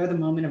before the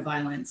moment of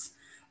violence,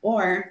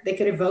 or they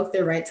could evoke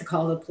their right to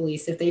call the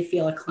police if they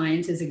feel a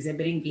client is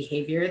exhibiting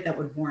behavior that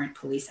would warrant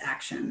police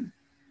action.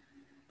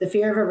 The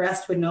fear of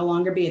arrest would no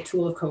longer be a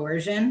tool of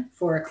coercion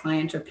for a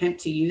client or pimp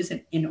to use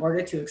in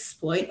order to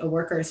exploit a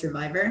worker or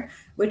survivor,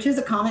 which is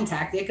a common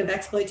tactic of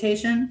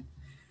exploitation.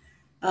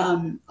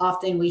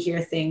 Often we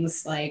hear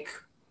things like,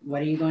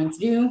 what are you going to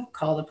do?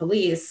 Call the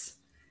police.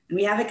 And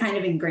we have it kind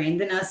of ingrained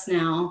in us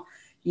now,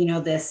 you know,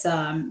 this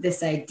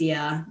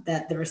idea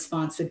that the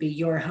response would be,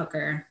 you're a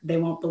hooker. They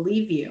won't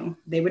believe you.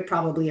 They would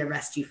probably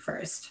arrest you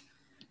first.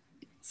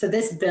 So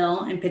this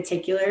bill in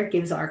particular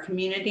gives our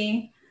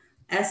community,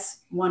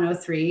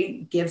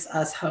 S103 gives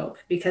us hope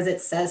because it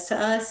says to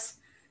us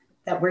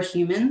that we're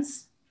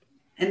humans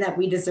and that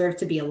we deserve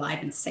to be alive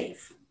and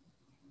safe.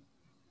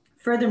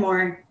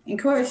 Furthermore, in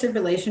coercive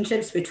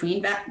relationships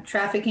between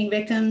trafficking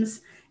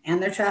victims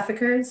and their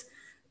traffickers,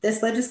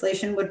 this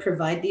legislation would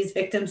provide these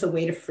victims a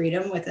way to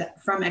freedom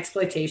from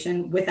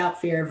exploitation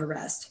without fear of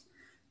arrest.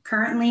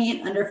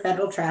 Currently, under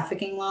federal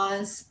trafficking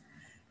laws,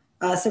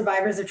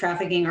 survivors of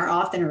trafficking are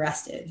often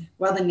arrested,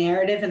 while the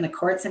narrative in the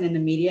courts and in the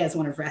media is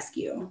one of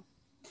rescue.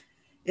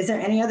 Is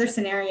there any other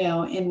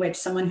scenario in which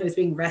someone who is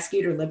being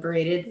rescued or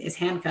liberated is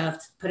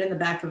handcuffed, put in the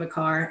back of a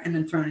car, and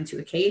then thrown into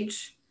a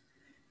cage?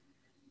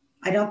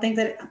 I don't think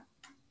that,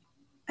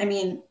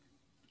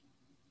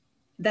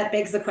 that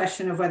begs the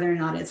question of whether or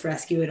not it's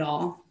rescue at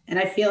all. And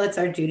I feel it's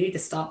our duty to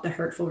stop the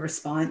hurtful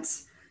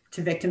response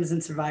to victims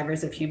and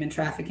survivors of human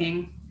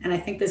trafficking. And I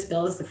think this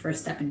bill is the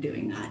first step in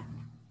doing that.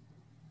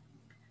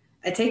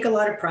 I take a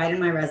lot of pride in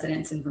my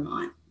residence in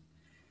Vermont,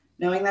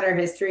 knowing that our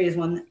history is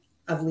one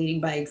of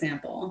leading by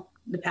example.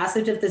 The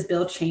passage of this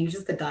bill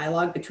changes the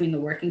dialogue between the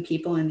working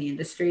people in the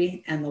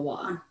industry and the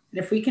law. And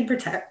if we could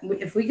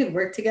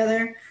work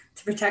together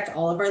to protect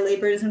all of our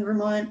laborers in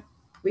Vermont,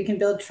 we can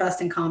build trust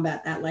and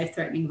combat that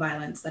life-threatening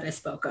violence that I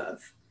spoke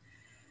of.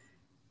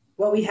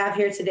 What we have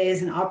here today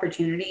is an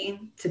opportunity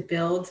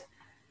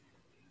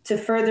to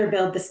further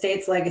build the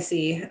state's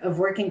legacy of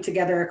working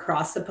together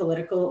across the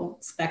political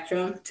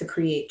spectrum to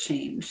create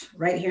change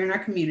right here in our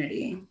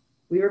community.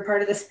 We were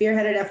part of the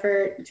spearheaded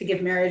effort to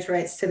give marriage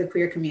rights to the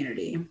queer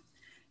community.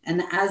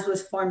 And as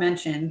was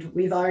aforementioned,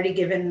 we've already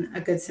given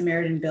a Good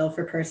Samaritan bill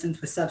for persons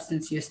with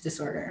substance use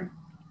disorder.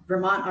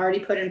 Vermont already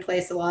put in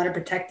place a law to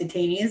protect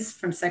detainees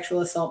from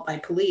sexual assault by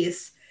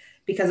police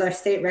because our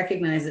state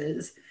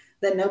recognizes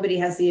that nobody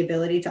has the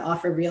ability to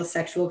offer real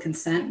sexual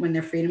consent when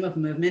their freedom of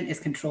movement is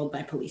controlled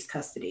by police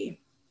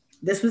custody.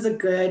 This was a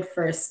good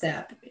first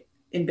step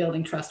in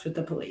building trust with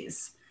the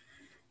police.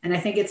 And I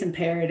think it's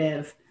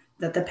imperative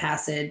that the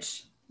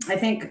passage, I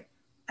think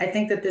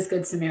that this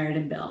Good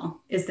Samaritan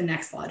bill is the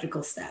next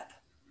logical step.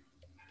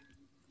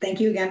 Thank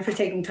you again for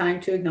taking time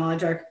to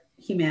acknowledge our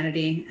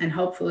humanity and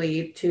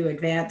hopefully to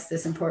advance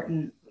this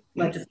important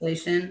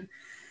legislation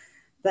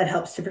that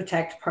helps to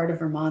protect part of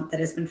Vermont that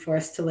has been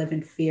forced to live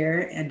in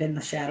fear and in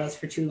the shadows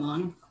for too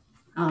long.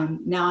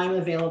 Now I'm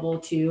available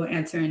to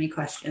answer any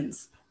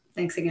questions.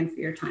 Thanks again for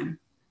your time.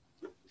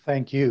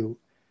 Thank you.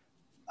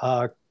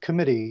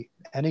 Committee,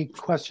 any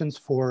questions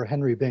for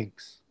Henry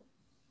Binks?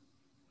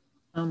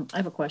 I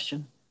have a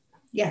question.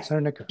 Yes.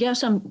 Senator Nicker.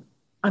 Yes,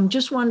 I'm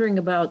just wondering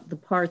about the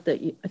part that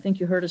I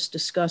think you heard us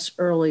discuss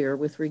earlier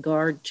with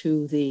regard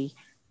to the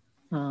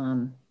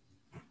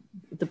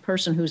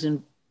person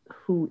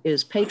who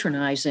is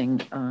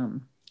patronizing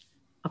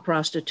a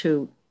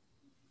prostitute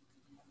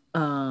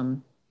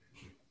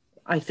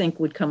I think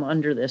would come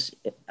under this.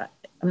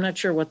 I'm not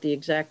sure what the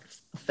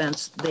exact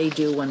offense they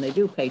do when they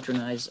do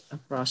patronize a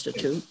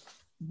prostitute,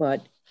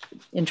 but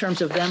in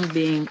terms of them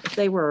being, if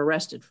they were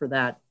arrested for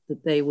that,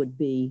 that they would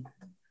be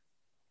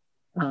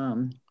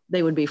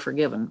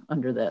forgiven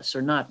under this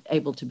or not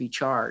able to be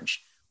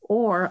charged.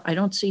 Or I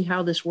don't see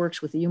how this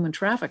works with a human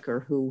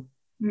trafficker who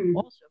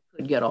also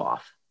could get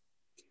off.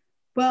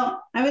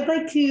 Well, I would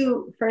like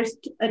to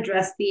first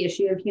address the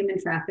issue of human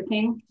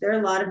trafficking. There are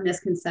a lot of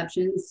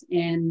misconceptions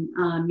in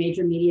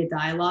major media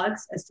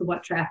dialogues as to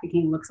what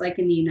trafficking looks like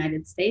in the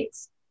United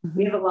States. Mm-hmm.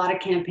 We have a lot of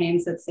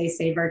campaigns that say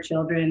save our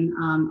children.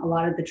 A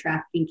lot of the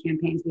trafficking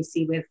campaigns we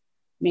see with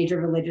major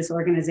religious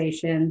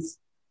organizations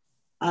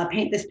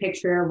paint this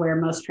picture where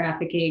most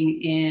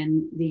trafficking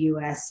in the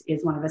US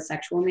is one of a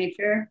sexual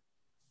nature.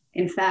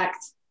 In fact,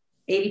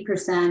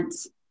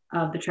 80%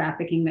 of the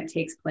trafficking that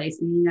takes place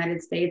in the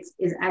United States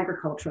is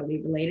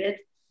agriculturally related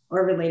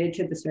or related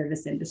to the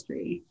service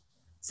industry.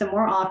 So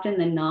more often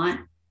than not,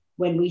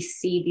 when we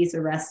see these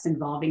arrests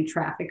involving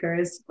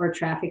traffickers or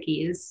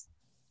traffickees,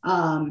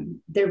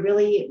 they're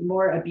really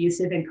more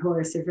abusive and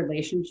coercive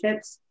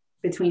relationships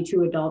between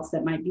two adults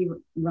that might be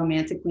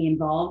romantically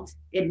involved.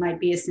 It might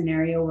be a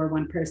scenario where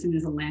one person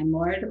is a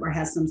landlord or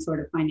has some sort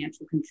of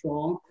financial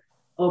control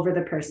over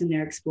the person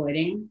they're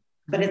exploiting.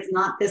 But it's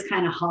not this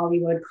kind of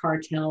Hollywood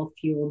cartel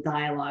fueled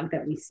dialogue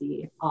that we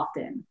see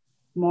often.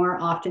 More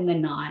often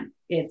than not,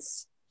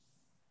 it's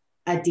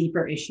a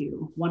deeper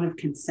issue, one of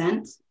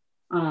consent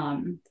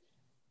and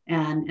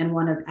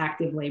one of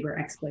active labor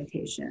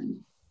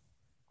exploitation.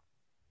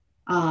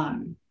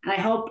 And I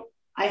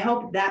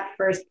hope that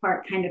first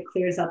part kind of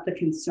clears up the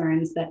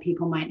concerns that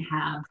people might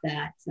have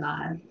that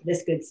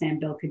this Good Sam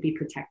bill could be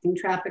protecting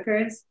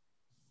traffickers.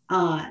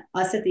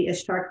 Us at the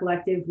Ishtar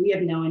Collective, we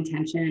have no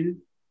intention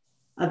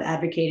of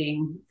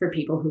advocating for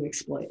people who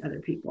exploit other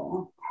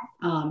people.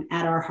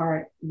 At our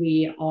heart,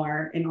 we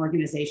are an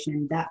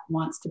organization that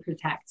wants to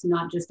protect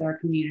not just our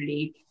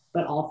community,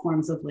 but all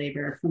forms of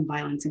labor from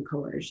violence and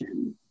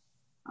coercion.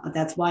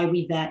 That's why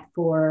we vet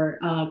for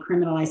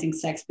criminalizing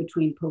sex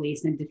between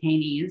police and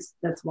detainees.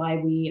 That's why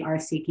we are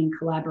seeking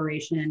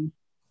collaboration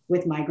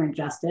with migrant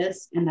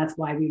justice. And that's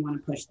why we want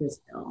to push this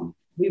bill.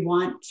 We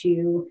want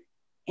to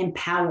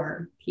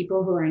empower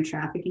people who are in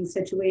trafficking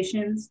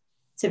situations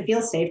to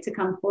feel safe to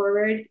come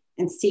forward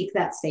and seek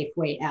that safe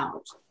way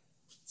out.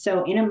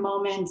 So in a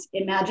moment,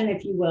 imagine,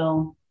 if you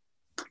will,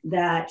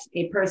 that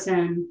a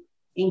person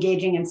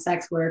engaging in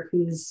sex work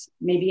who's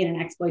maybe in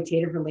an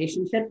exploitative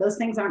relationship, those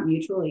things aren't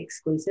mutually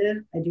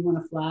exclusive. I do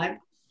want to flag.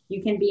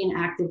 You can be an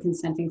active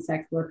consenting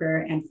sex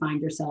worker and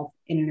find yourself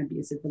in an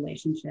abusive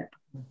relationship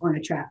or in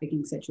a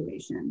trafficking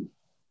situation.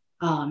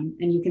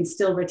 And you can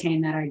still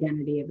retain that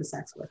identity of a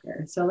sex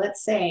worker. So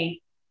let's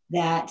say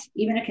that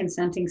even a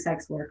consenting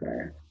sex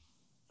worker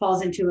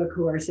falls into a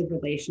coercive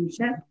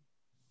relationship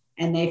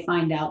and they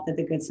find out that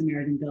the Good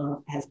Samaritan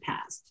bill has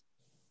passed.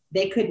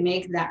 They could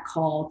make that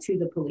call to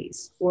the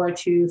police or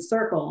to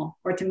Circle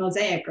or to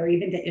Mosaic or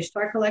even to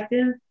Ishtar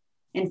Collective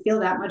and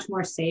feel that much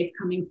more safe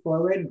coming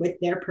forward with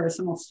their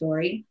personal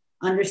story,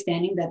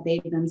 understanding that they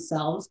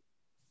themselves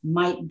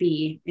might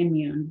be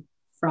immune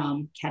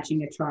from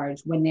catching a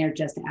charge when they're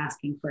just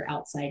asking for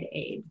outside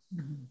aid.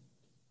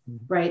 Mm-hmm.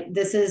 Right?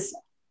 This is,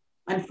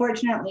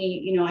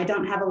 unfortunately, I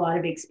don't have a lot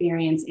of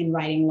experience in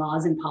writing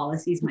laws and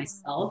policies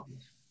myself,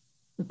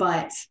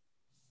 but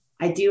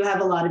I do have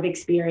a lot of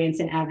experience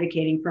in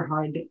advocating for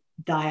hard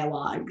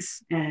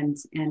dialogues and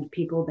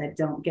people that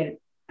don't get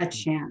a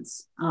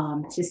chance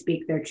to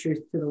speak their truth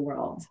to the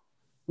world.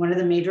 One of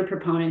the major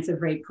proponents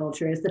of rape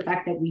culture is the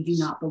fact that we do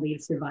not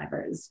believe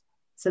survivors.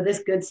 So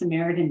this Good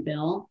Samaritan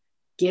bill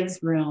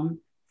gives room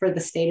for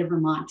the state of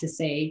Vermont to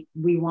say,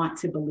 we want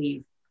to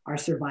believe our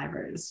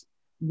survivors.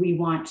 We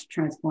want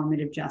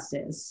transformative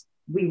justice.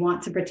 We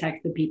want to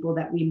protect the people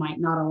that we might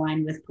not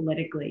align with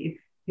politically,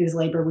 whose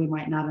labor we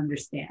might not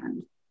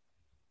understand.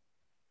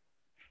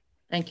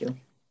 Thank you.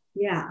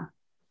 Yeah.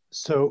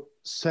 So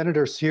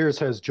Senator Sears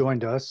has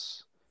joined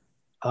us.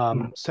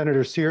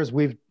 Senator Sears,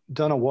 we've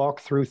done a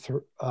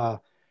walkthrough.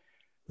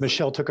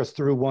 Michelle took us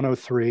through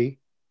 103,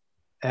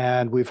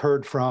 and we've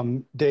heard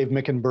from Dave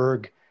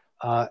Mickenberg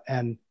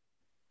and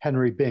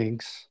Henry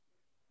Binks.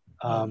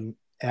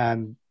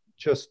 And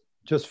just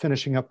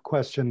finishing up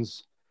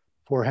questions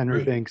for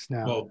Henry Binks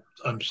now. Well,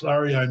 I'm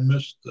sorry I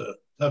missed the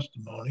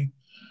testimony,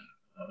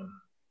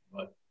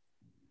 but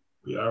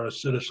we are a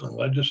citizen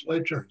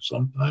legislature, and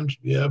sometimes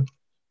we have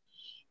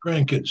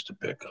grandkids to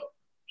pick up.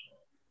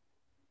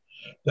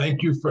 So,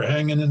 thank you for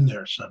hanging in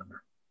there,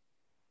 Senator.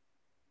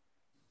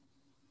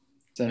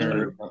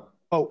 Senator.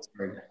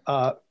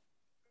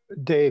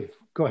 Dave,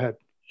 go ahead.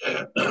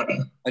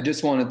 I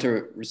just wanted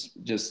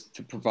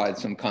to provide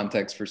some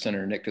context for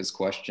Senator Nitka's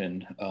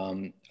question.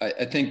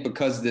 I think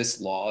because this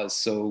law is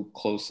so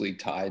closely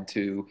tied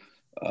to,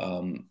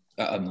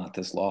 not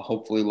this law,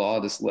 hopefully law,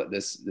 this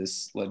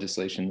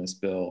legislation, this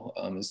bill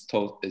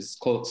is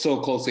so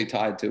closely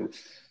tied to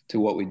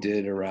what we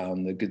did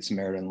around the Good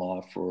Samaritan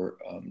law for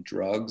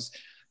drugs.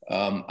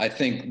 I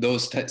think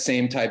those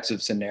same types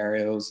of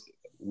scenarios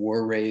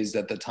were raised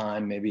at the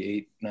time,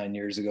 maybe 8-9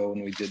 years ago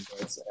when we did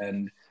this,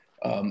 and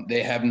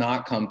they have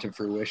not come to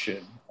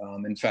fruition.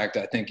 In fact,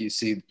 I think you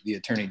see the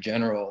Attorney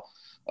General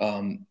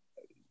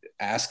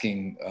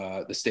asking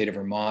the state of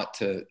Vermont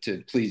to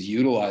please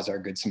utilize our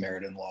Good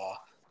Samaritan law.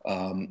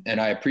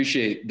 And I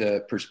appreciate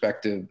the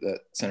perspective that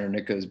Senator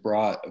Nika has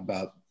brought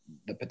about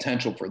the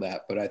potential for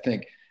that. But I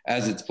think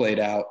as it's played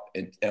out,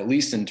 at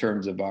least in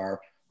terms of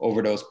our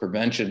overdose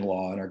prevention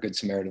law and our Good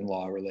Samaritan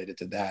law related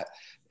to that,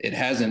 it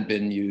hasn't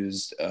been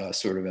used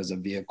sort of as a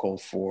vehicle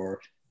for,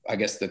 I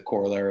guess the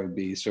corollary would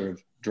be sort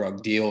of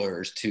drug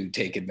dealers to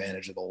take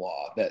advantage of the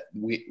law. That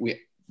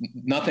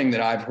nothing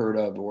that I've heard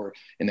of or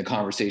in the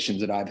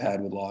conversations that I've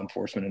had with law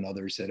enforcement and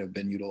others that have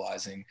been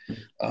utilizing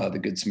the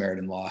Good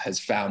Samaritan law has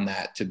found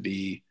that to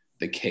be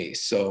the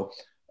case. So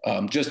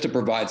just to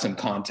provide some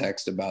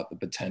context about the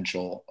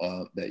potential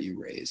that you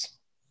raise.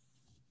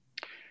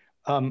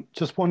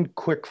 Just one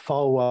quick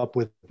follow-up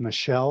with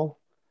Michelle.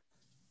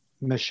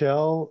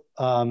 Michelle,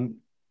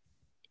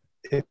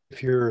 if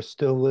you're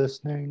still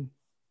listening.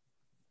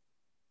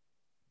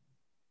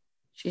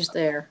 She's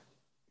there.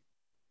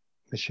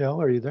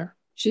 Michelle, are you there?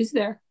 She's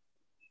there.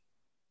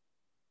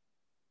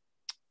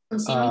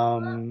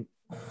 Oh,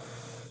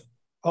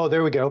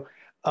 there we go.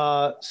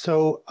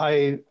 So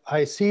I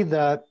see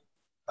that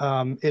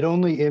it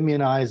only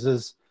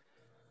immunizes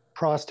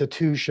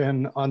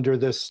prostitution under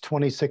this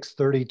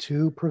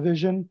 2632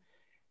 provision.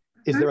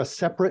 Is there a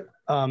separate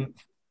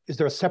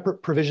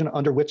provision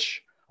under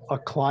which a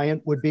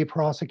client would be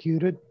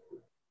prosecuted?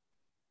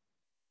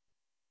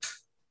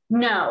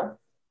 No.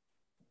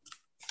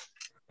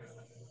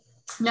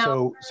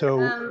 No.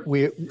 So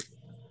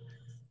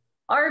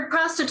our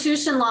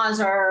prostitution laws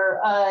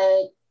are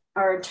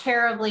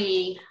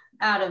terribly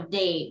out of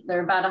date.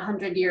 They're about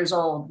 100 years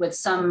old with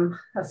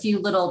a few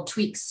little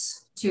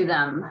tweaks to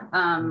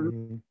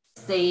them.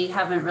 They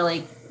haven't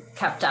really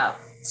kept up.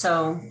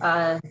 So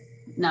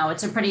no,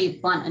 it's a pretty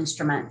blunt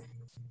instrument.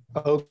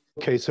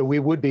 Okay, so we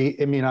would be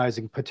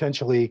immunizing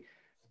potentially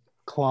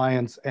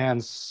clients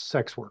and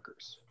sex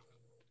workers.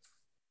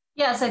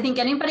 Yes, I think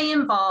anybody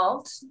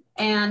involved,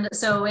 and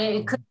so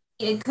it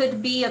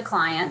could be a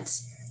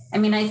client. I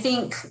mean, I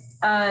think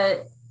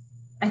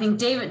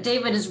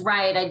David is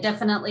right. I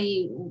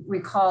definitely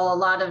recall a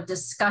lot of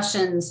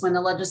discussions when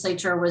the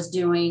legislature was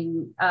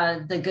doing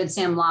the Good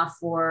Sam law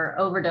for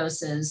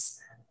overdoses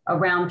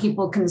around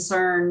people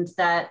concerned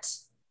that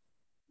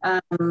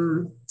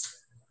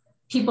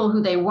people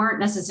who they weren't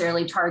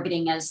necessarily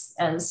targeting as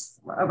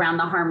around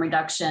the harm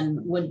reduction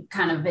would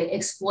kind of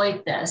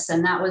exploit this.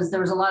 And there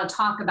was a lot of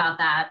talk about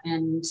that.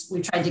 And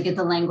we tried to get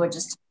the language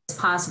as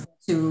possible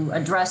to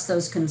address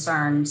those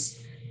concerns.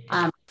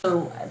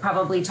 So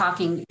probably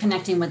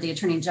connecting with the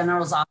Attorney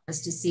General's office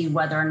to see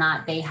whether or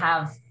not they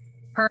have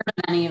heard of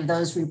any of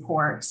those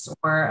reports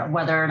or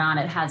whether or not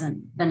it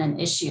hasn't been an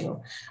issue.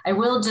 I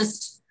will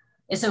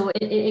so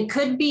it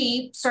could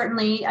be,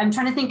 certainly, I'm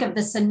trying to think of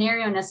the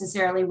scenario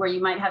necessarily where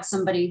you might have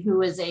somebody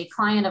who is a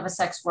client of a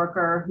sex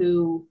worker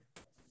who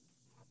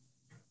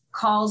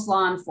calls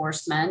law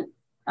enforcement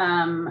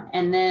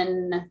and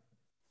then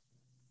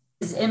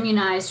is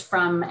immunized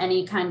from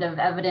any kind of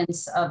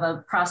evidence of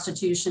a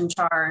prostitution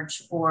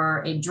charge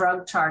or a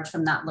drug charge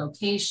from that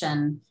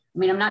location. I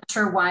mean, I'm not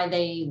sure why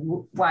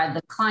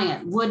the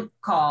client would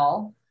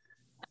call,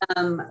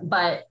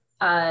 but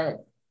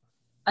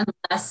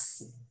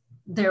unless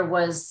there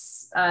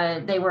was,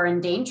 they were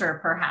in danger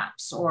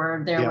perhaps,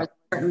 or there was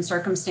a certain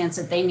circumstance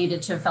that they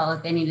felt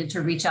like they needed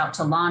to reach out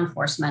to law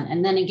enforcement.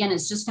 And then again,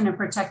 it's just going to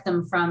protect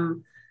them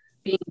from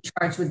being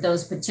charged with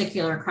those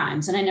particular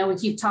crimes. And I know we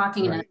keep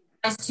talking and it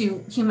applies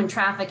to human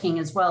trafficking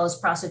as well as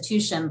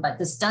prostitution, but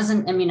this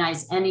doesn't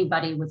immunize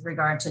anybody with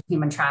regard to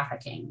human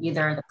trafficking,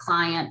 either the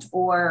client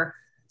or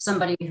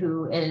somebody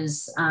who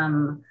is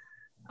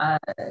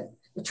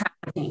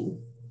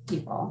trafficking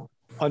people.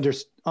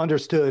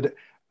 Understood.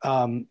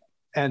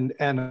 And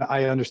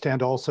I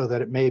understand also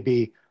that it may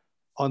be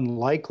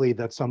unlikely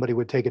that somebody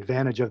would take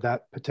advantage of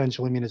that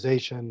potential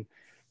immunization,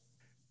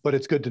 but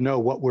it's good to know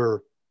what we're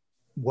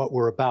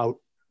about,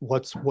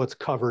 what's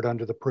covered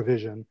under the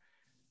provision.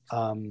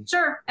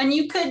 Sure, and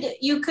you could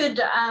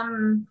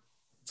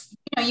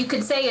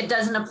say it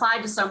doesn't apply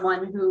to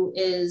someone who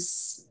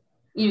is,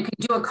 you could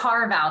do a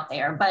carve out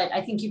there, but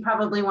I think you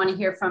probably want to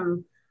hear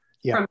from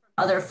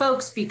other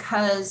folks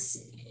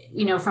because,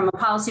 from a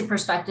policy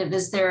perspective,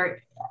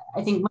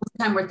 I think most of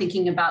the time we're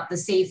thinking about the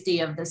safety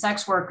of the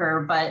sex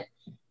worker, but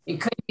it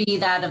could be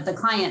that of the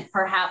client.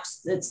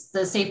 Perhaps it's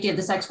the safety of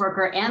the sex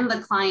worker and the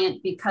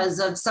client because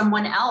of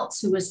someone else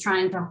who is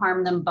trying to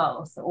harm them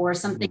both, or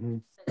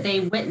something that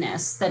they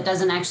witness that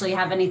doesn't actually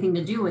have anything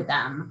to do with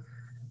them.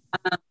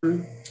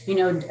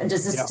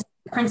 Does this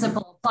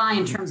principle apply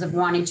in terms of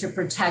wanting to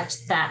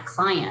protect that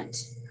client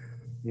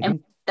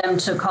and them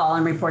to call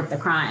and report the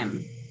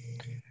crime?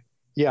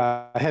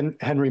 Yeah,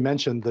 Henry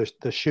mentioned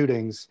the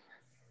shootings.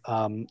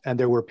 And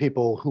there were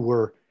people who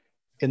were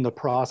in the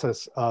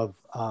process of,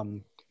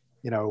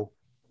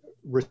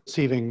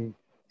 receiving,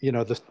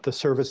 the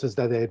services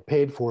that they had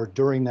paid for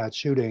during that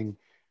shooting,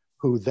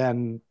 who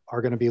then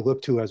are going to be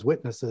looked to as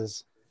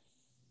witnesses.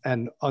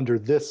 And under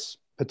this,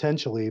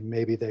 potentially,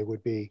 maybe they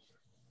would be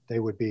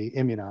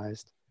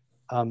immunized.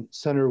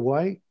 Senator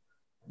White?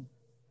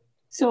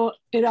 So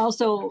it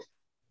also,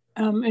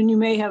 and you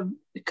may have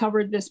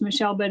covered this,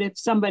 Michelle, but if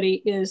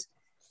somebody is,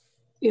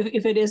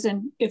 if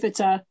it's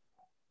a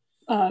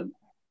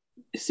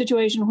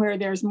situation where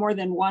there's more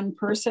than one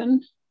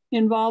person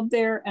involved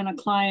there and a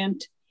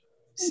client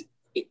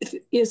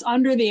is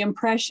under the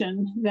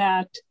impression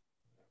that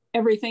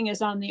everything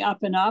is on the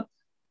up and up,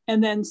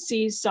 and then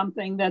sees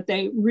something that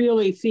they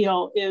really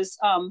feel is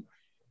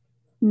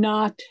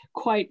not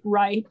quite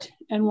right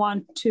and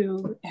want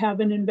to have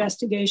an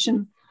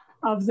investigation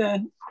of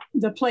the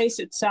place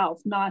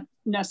itself, not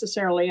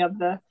necessarily of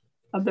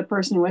the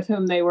person with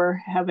whom they were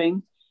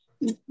having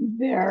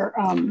their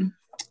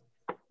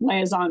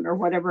liaison or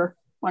whatever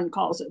one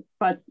calls it.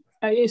 But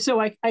so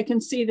I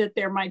can see that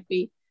there might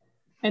be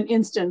an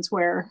instance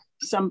where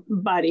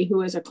somebody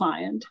who is a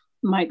client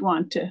might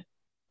want to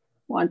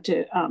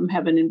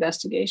have an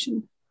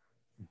investigation.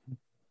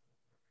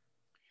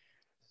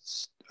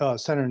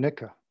 Senator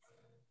Nika.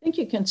 I think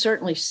you can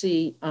certainly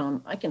see,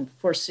 I can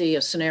foresee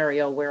a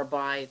scenario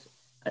whereby,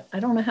 I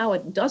don't know how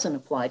it doesn't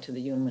apply to the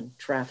human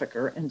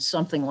trafficker in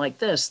something like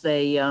this.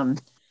 They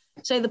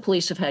say the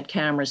police have had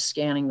cameras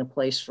scanning the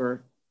place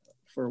for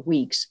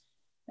weeks,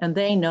 and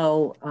they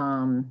know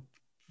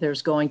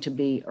there's going to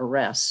be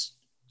arrests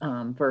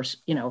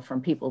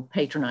from people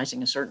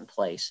patronizing a certain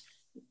place,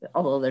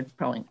 although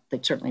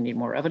they'd certainly need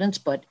more evidence,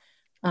 but,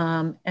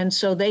 and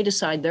so they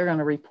decide they're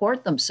gonna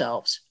report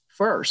themselves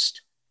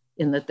first,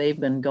 in that they've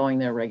been going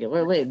there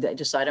regularly. They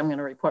decide, I'm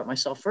gonna report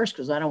myself first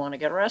because I don't wanna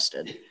get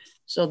arrested.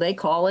 So they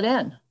call it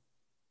in.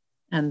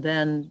 And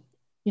then,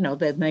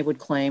 then they would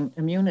claim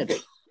immunity.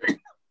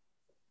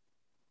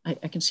 I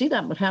can see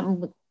that would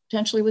happen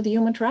potentially with the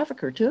human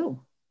trafficker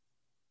too.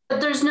 But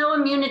there's no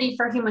immunity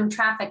for human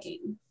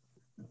trafficking.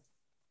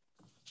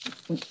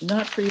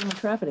 Not for human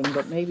trafficking,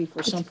 but maybe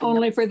for something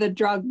only else. For the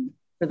drug.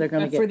 Where they're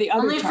going to get for the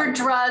other only charges.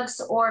 For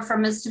drugs or for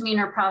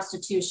misdemeanor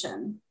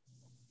prostitution.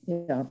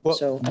 Yeah. Well,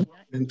 so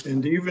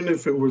and even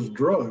if it was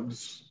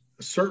drugs,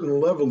 a certain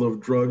level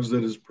of drugs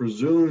that is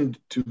presumed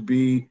to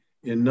be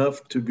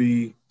enough to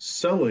be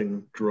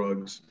selling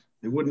drugs,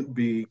 they wouldn't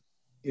be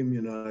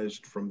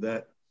immunized from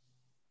that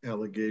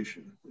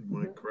allegation.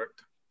 Am I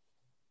correct?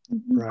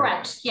 Right.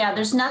 Correct. Yeah,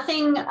 there's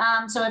nothing.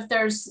 So if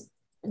there's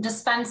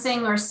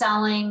dispensing or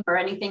selling or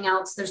anything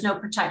else, there's no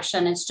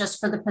protection. It's just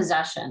for the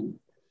possession.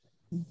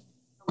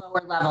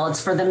 Lower level.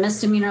 It's for the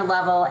misdemeanor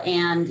level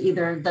and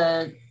either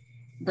the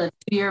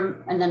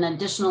 2-year, and then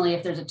additionally,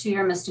 if there's a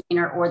 2-year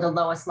misdemeanor or the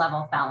lowest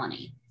level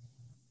felony.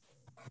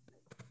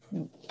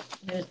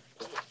 It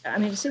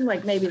seemed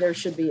like maybe there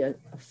should be a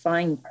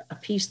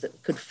piece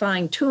that could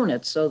fine tune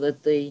it so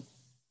that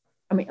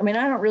I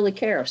don't really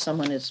care if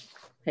someone is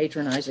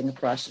patronizing a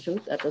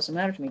prostitute. That doesn't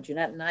matter to me.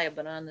 Jeanette and I have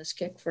been on this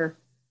kick for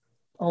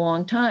a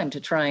long time to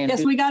try and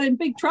we got in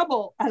big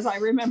trouble, as I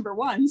remember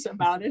once,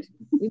 about it.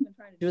 We've been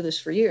trying to do this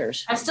for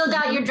years. I've still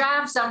got your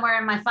draft somewhere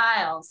in my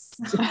files.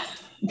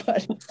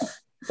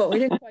 but we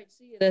didn't quite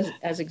see it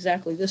as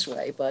exactly this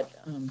way. But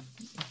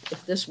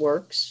if this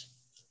works,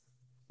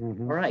 all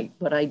right.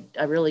 But I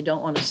really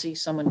don't want to see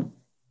someone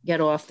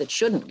get off that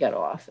shouldn't get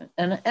off.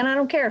 And I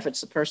don't care if it's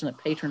the person that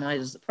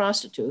patronizes the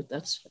prostitute.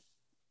 That's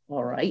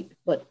all right.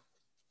 But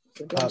if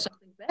they're doing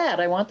something bad,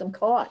 I want them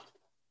caught.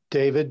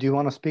 David, do you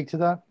want to speak to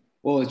that?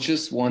 Well, it's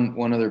just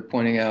one other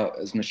pointing out,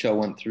 as Michelle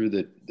went through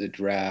the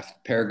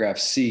draft, paragraph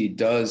C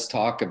does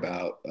talk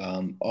about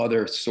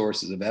other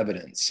sources of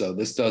evidence. So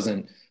this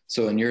doesn't,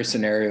 so in your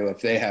scenario, if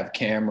they have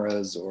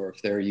cameras or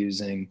if they're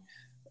using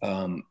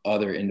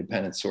other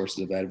independent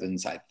sources of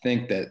evidence, I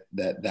think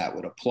that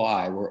would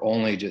apply. We're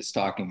only just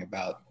talking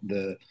about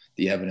the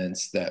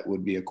evidence that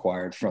would be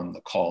acquired from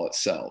the call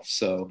itself.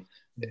 So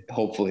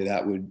hopefully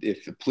that would,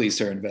 if the police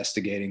are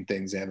investigating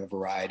things, they have a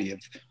variety of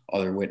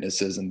other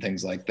witnesses and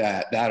things like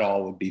that, that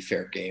all would be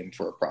fair game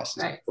for a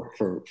process, right.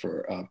 for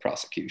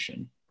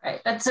prosecution.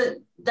 Right.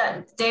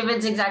 That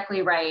David's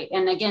exactly right.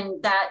 And again,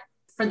 that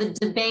for the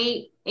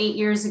debate 8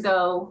 years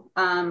ago,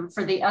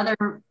 for the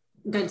other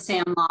Good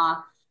Sam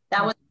law,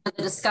 that was one of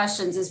the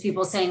discussions, is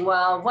people saying,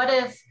 well, what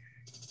if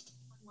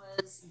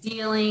was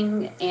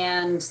dealing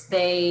and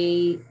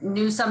they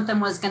knew something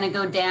was going to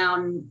go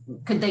down?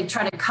 Could they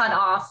try to cut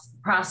off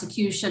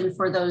prosecution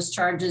for those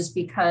charges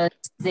because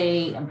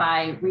they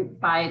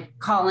by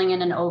calling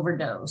in an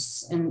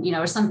overdose and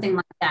or something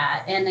like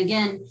that? And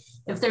again,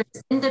 if there's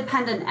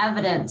independent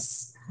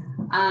evidence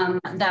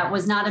that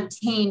was not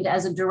obtained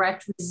as a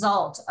direct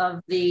result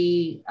of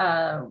the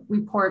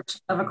report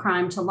of a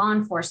crime to law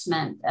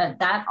enforcement,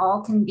 that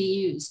all can be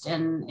used,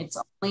 and it's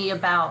only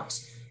about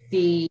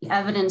the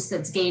evidence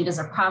that's gained as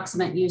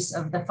approximate use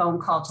of the phone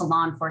call to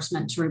law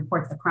enforcement to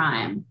report the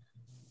crime.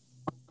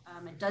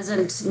 It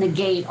doesn't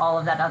negate all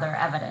of that other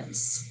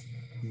evidence.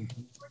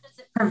 Or does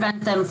it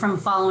prevent them from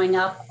following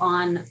up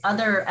on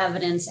other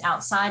evidence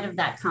outside of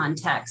that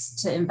context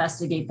to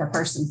investigate the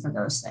person for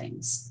those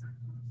things?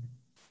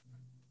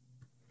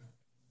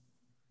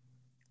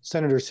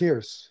 Senator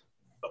Sears.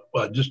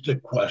 Just a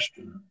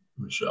question,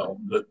 Michelle.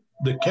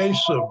 The case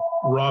of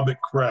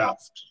Robert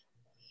Kraft,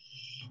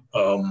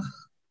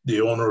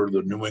 the owner of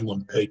the New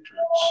England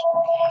Patriots.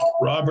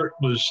 Robert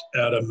was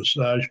at a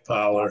massage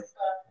parlor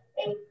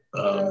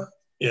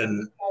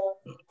in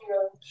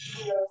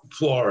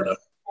Florida,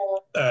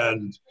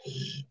 and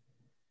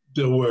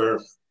there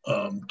were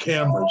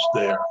cameras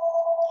there.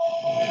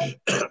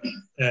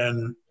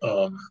 And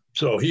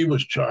so he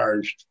was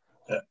charged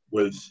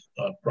with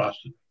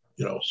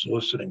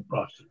soliciting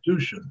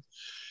prostitution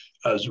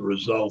as a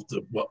result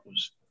of what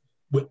was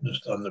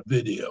witnessed on the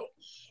video.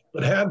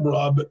 But had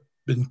Robert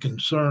been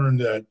concerned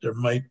that there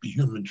might be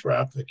human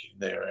trafficking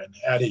there, and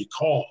had he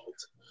called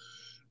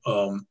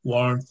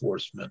law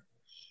enforcement,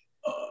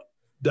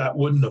 that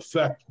wouldn't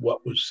affect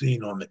what was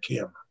seen on the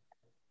camera.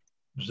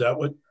 Is that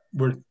what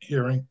we're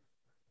hearing?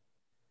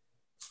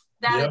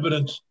 The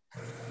evidence,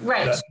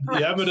 right?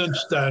 The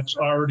evidence that's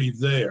already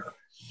there,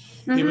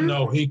 even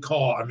though he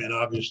called. I mean,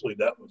 obviously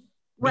that would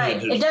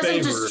right. It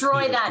doesn't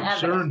destroy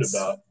that evidence.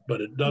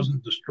 But it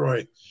doesn't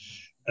destroy.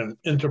 And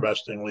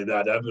interestingly,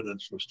 that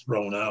evidence was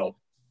thrown out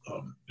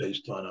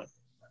based on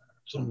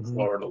some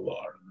Florida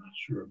law. I'm not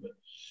sure, but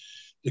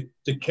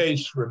the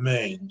case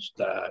remains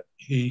that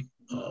he,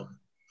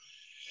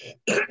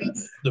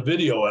 the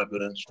video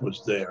evidence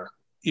was there.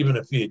 Even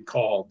if he had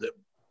called,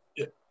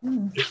 it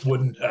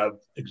wouldn't have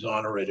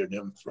exonerated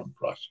him from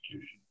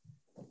prosecution.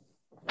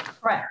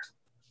 Correct.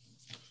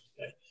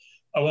 Okay.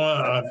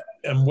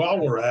 And while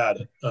we're at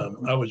it,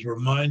 I was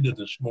reminded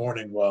this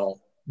morning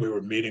while we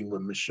were meeting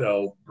with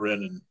Michelle,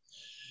 Bryn, and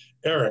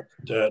Eric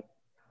that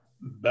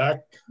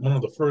back, one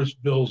of the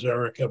first bills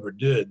Eric ever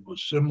did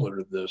was similar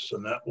to this,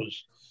 and that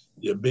was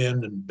the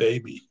abandoned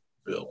baby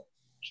bill.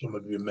 Some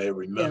of you may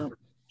remember,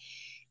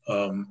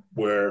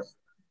 where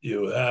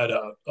you had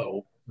a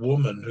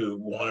woman who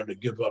wanted to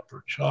give up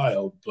her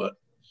child, but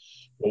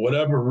for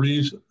whatever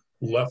reason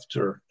left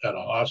her at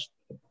a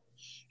hospital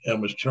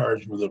and was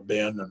charged with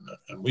abandonment.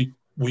 And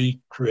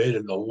we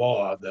created a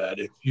law that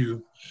if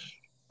you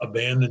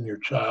abandon your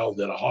child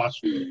at a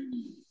hospital,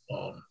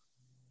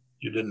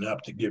 you didn't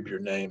have to give your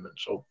name and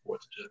so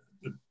forth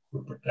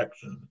for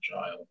protection of the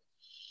child.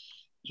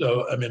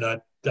 So, I mean,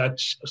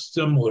 that's a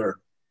similar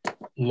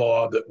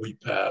law that we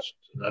passed,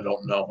 and I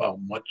don't know how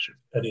much,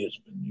 if any, has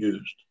been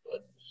used,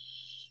 but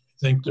I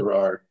think there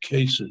are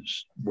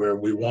cases where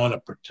we want to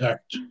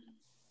protect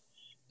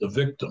the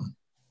victim,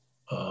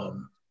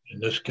 in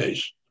this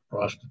case, the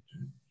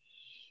prostitute,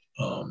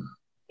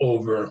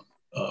 over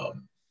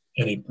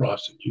any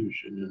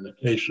prosecution. In the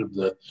case of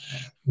the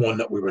one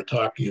that we were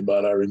talking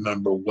about, I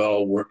remember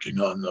well working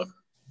on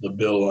the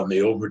bill on the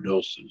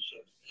overdoses.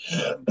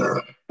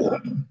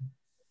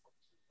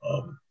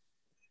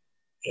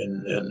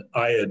 And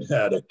I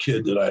had a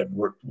kid that I had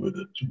worked with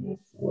at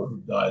 204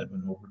 who died of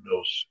an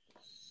overdose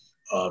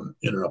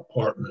in an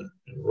apartment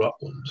in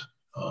Rutland,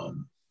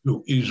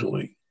 who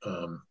easily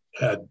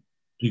had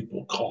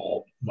people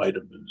called, might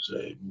have been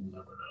saved, you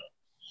never know.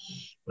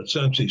 But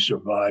since he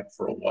survived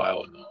for a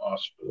while in the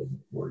hospital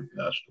before he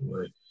passed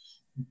away,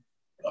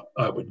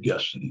 I would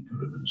guess that he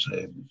could have been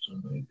saved if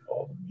somebody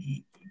called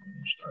immediately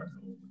when he started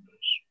to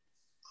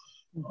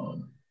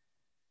overdose.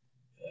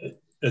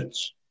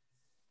 It's,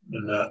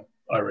 and that,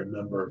 I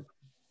remember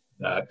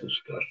that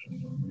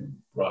discussion when we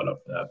brought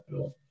up that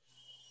bill.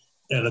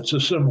 And it's a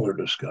similar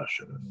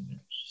discussion. I mean,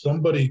 if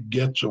somebody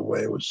gets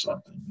away with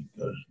something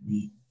because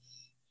we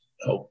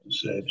helped to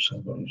save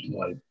somebody's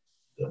life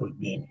that was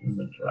being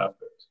human trafficked,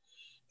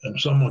 and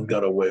someone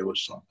got away with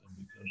something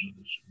because of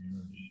this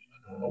immunity,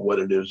 I don't know what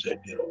it is they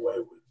get away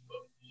with, but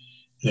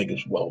I think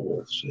it's well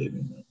worth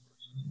saving that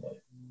person's life.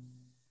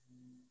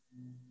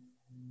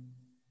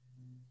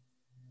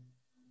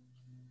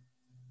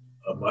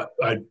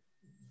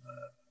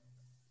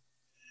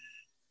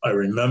 I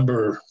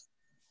remember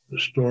the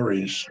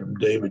stories from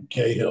David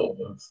Cahill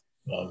of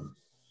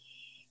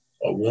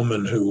a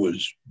woman who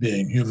was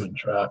being human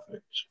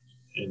trafficked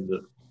in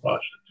the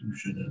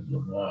prostitution in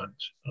Vermont,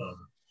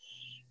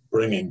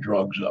 bringing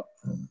drugs up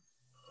from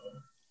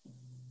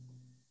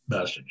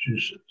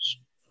Massachusetts.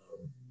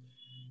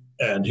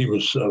 And he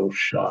was so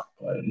shocked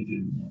by it, he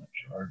didn't want to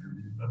charge her.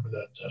 You remember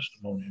that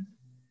testimony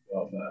a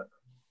while back?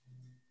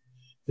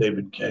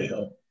 David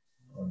Cahill.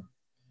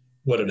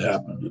 What had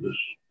happened to this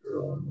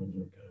girl in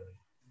Windsor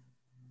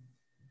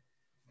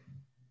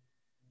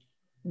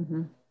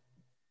County?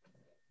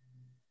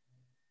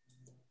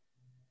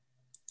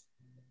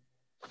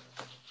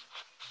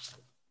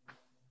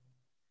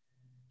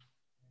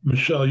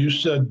 Michelle, you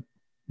said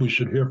we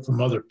should hear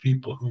from other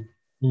people. Who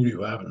do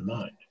you have in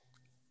mind?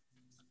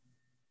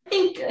 I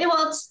think,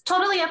 well, it's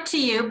totally up to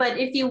you, but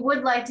if you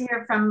would like to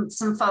hear from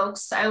some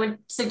folks, I would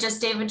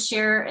suggest David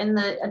Scheer in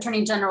the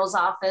Attorney General's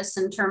office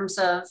in terms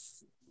of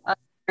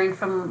hearing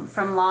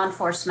from law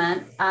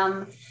enforcement.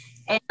 And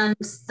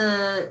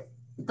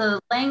the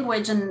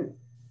language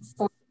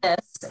for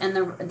this and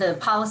the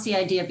policy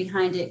idea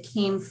behind it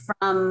came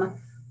from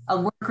a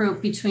work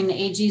group between the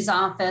AG's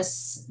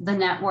office, the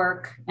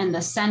network, and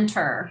the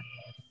center,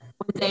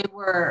 they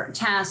were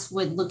tasked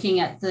with looking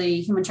at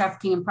the human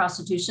trafficking and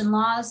prostitution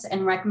laws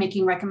and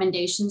making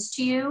recommendations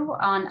to you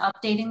on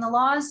updating the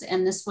laws.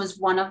 And this was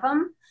one of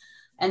them.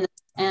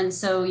 And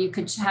so you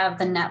could have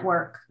the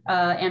network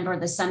and or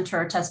the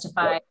center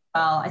testify.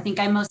 Well, I think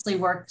I mostly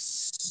worked,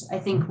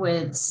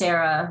 with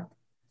Sarah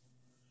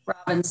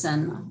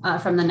Robinson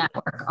from the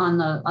network on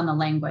the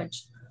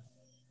language.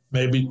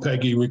 Maybe,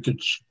 Peggy, we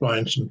could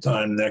find some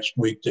time next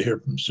week to hear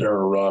from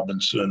Sarah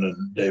Robinson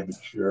and David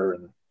Shear,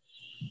 and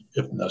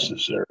if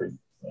necessary,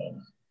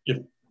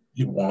 if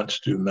he wants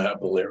to, Matt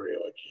Valerio,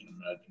 I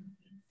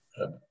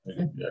can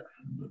imagine.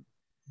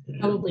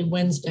 Probably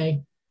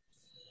Wednesday.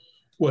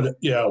 Whatever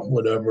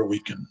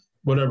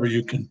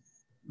you can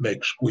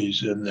make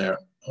squeeze in there.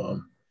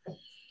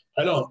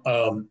 I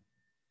don't,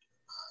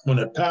 when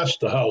it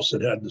passed the House,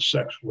 it had the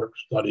sex work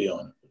study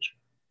on it, which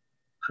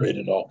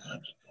created all kinds of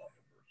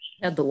controversy.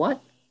 Had the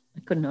what?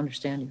 I couldn't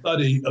understand you.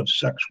 Study of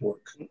sex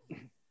work.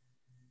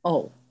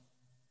 Oh.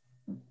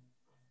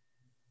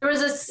 There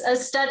was a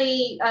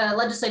study, a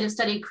legislative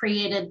study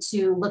created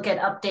to look at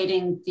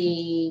updating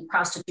the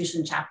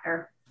prostitution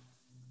chapter.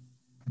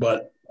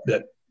 But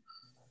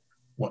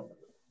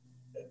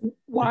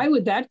why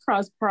would that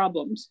cause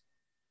problems?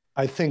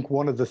 I think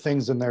one of the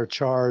things in their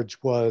charge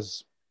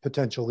was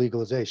potential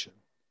legalization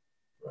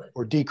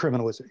or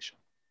decriminalization.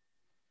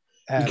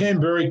 It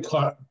became very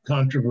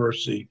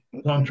controversial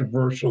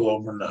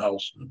over in the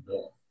House and the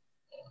bill.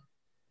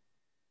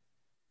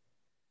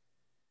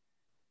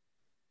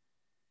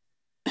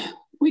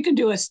 We could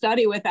do a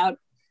study without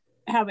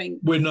having.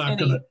 We're not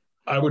going to.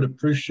 I would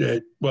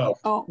appreciate. Well,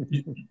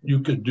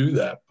 you could do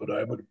that, but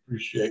I would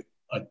appreciate.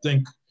 I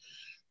think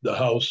the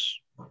House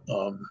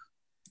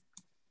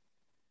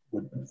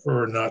would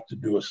prefer not to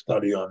do a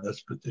study on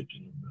this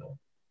particular bill.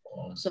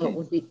 So it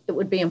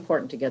would be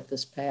important to get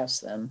this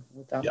passed then.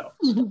 Without. Yeah,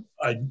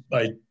 I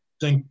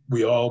think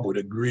we all would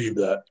agree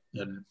that,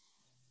 and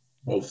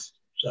both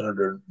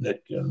Senator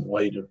Nick and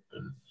White have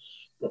been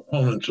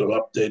proponents of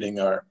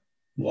updating our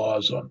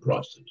laws on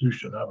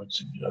prostitution. I would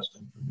suggest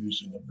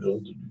introducing a bill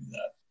to do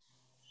that.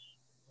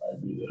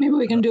 Maybe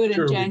we can do it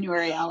in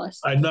January, Alice.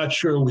 I'm not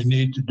sure we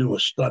need to do a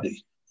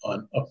study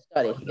on.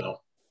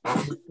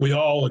 We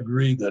all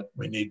agree that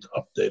we need to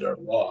update our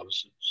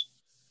laws.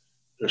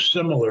 They're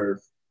similar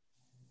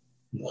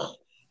to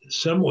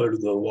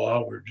the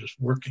law we're just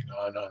working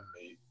on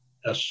the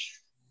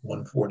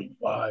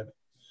S-145,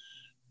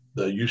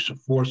 the use of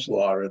force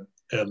law,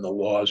 and the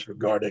laws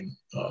regarding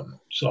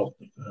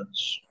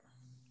self-defense.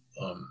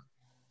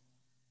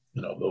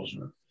 Those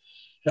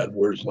had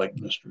words like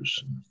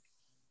mistress and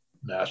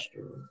master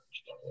and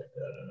stuff like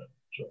that in it.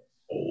 So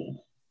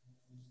old.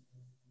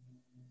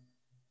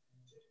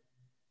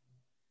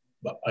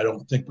 But I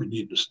don't think we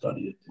need to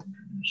study it to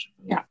introduce it.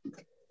 Yeah.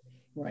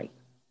 Right.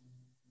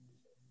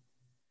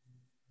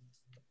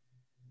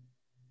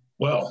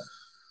 Well.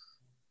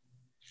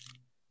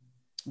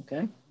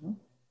 Okay.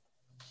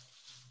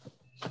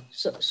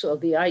 So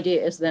the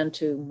idea is then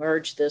to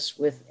merge this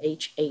with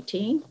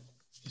H.18?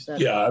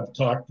 Yeah, I've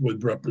talked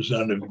with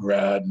Representative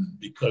Grad, and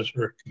because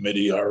her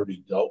committee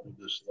already dealt with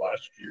this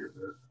last year,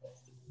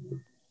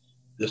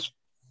 this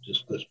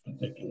particular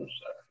section.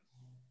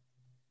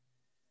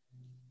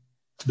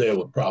 They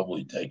will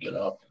probably take it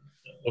up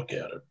and look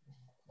at it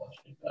once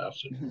we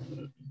pass it.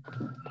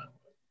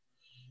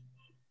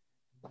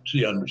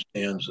 She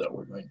understands that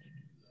we're going to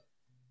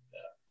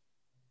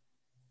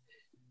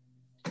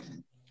do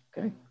that.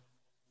 Okay.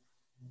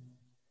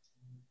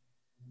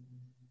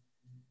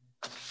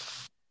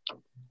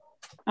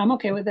 I'm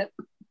okay with it.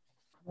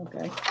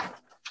 Okay.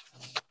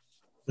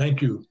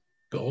 Thank you,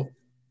 Bill.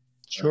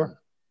 Sure.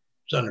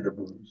 Senator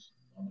Booth.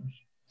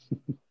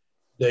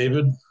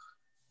 David,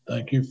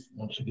 thank you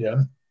once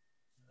again.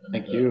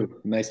 Thank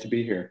you. Nice to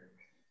be here.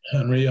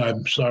 Henry,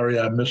 I'm sorry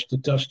I missed the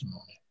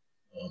testimony.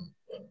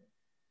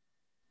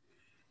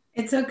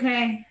 It's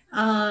okay.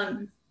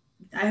 I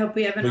hope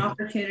we have an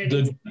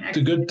opportunity.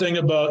 The good thing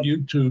about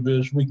YouTube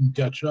is we can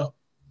catch up.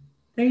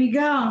 There you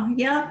go.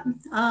 Yep.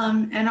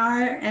 And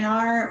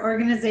our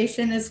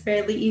organization is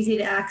fairly easy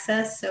to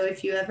access. So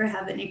if you ever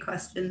have any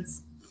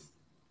questions,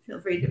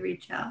 feel free to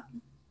reach out.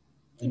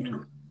 Thank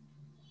you.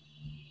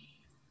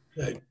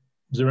 Okay.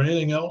 Is there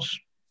anything else?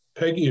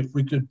 Peggy, if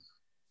we could,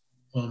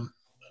 I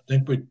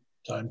think we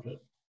time to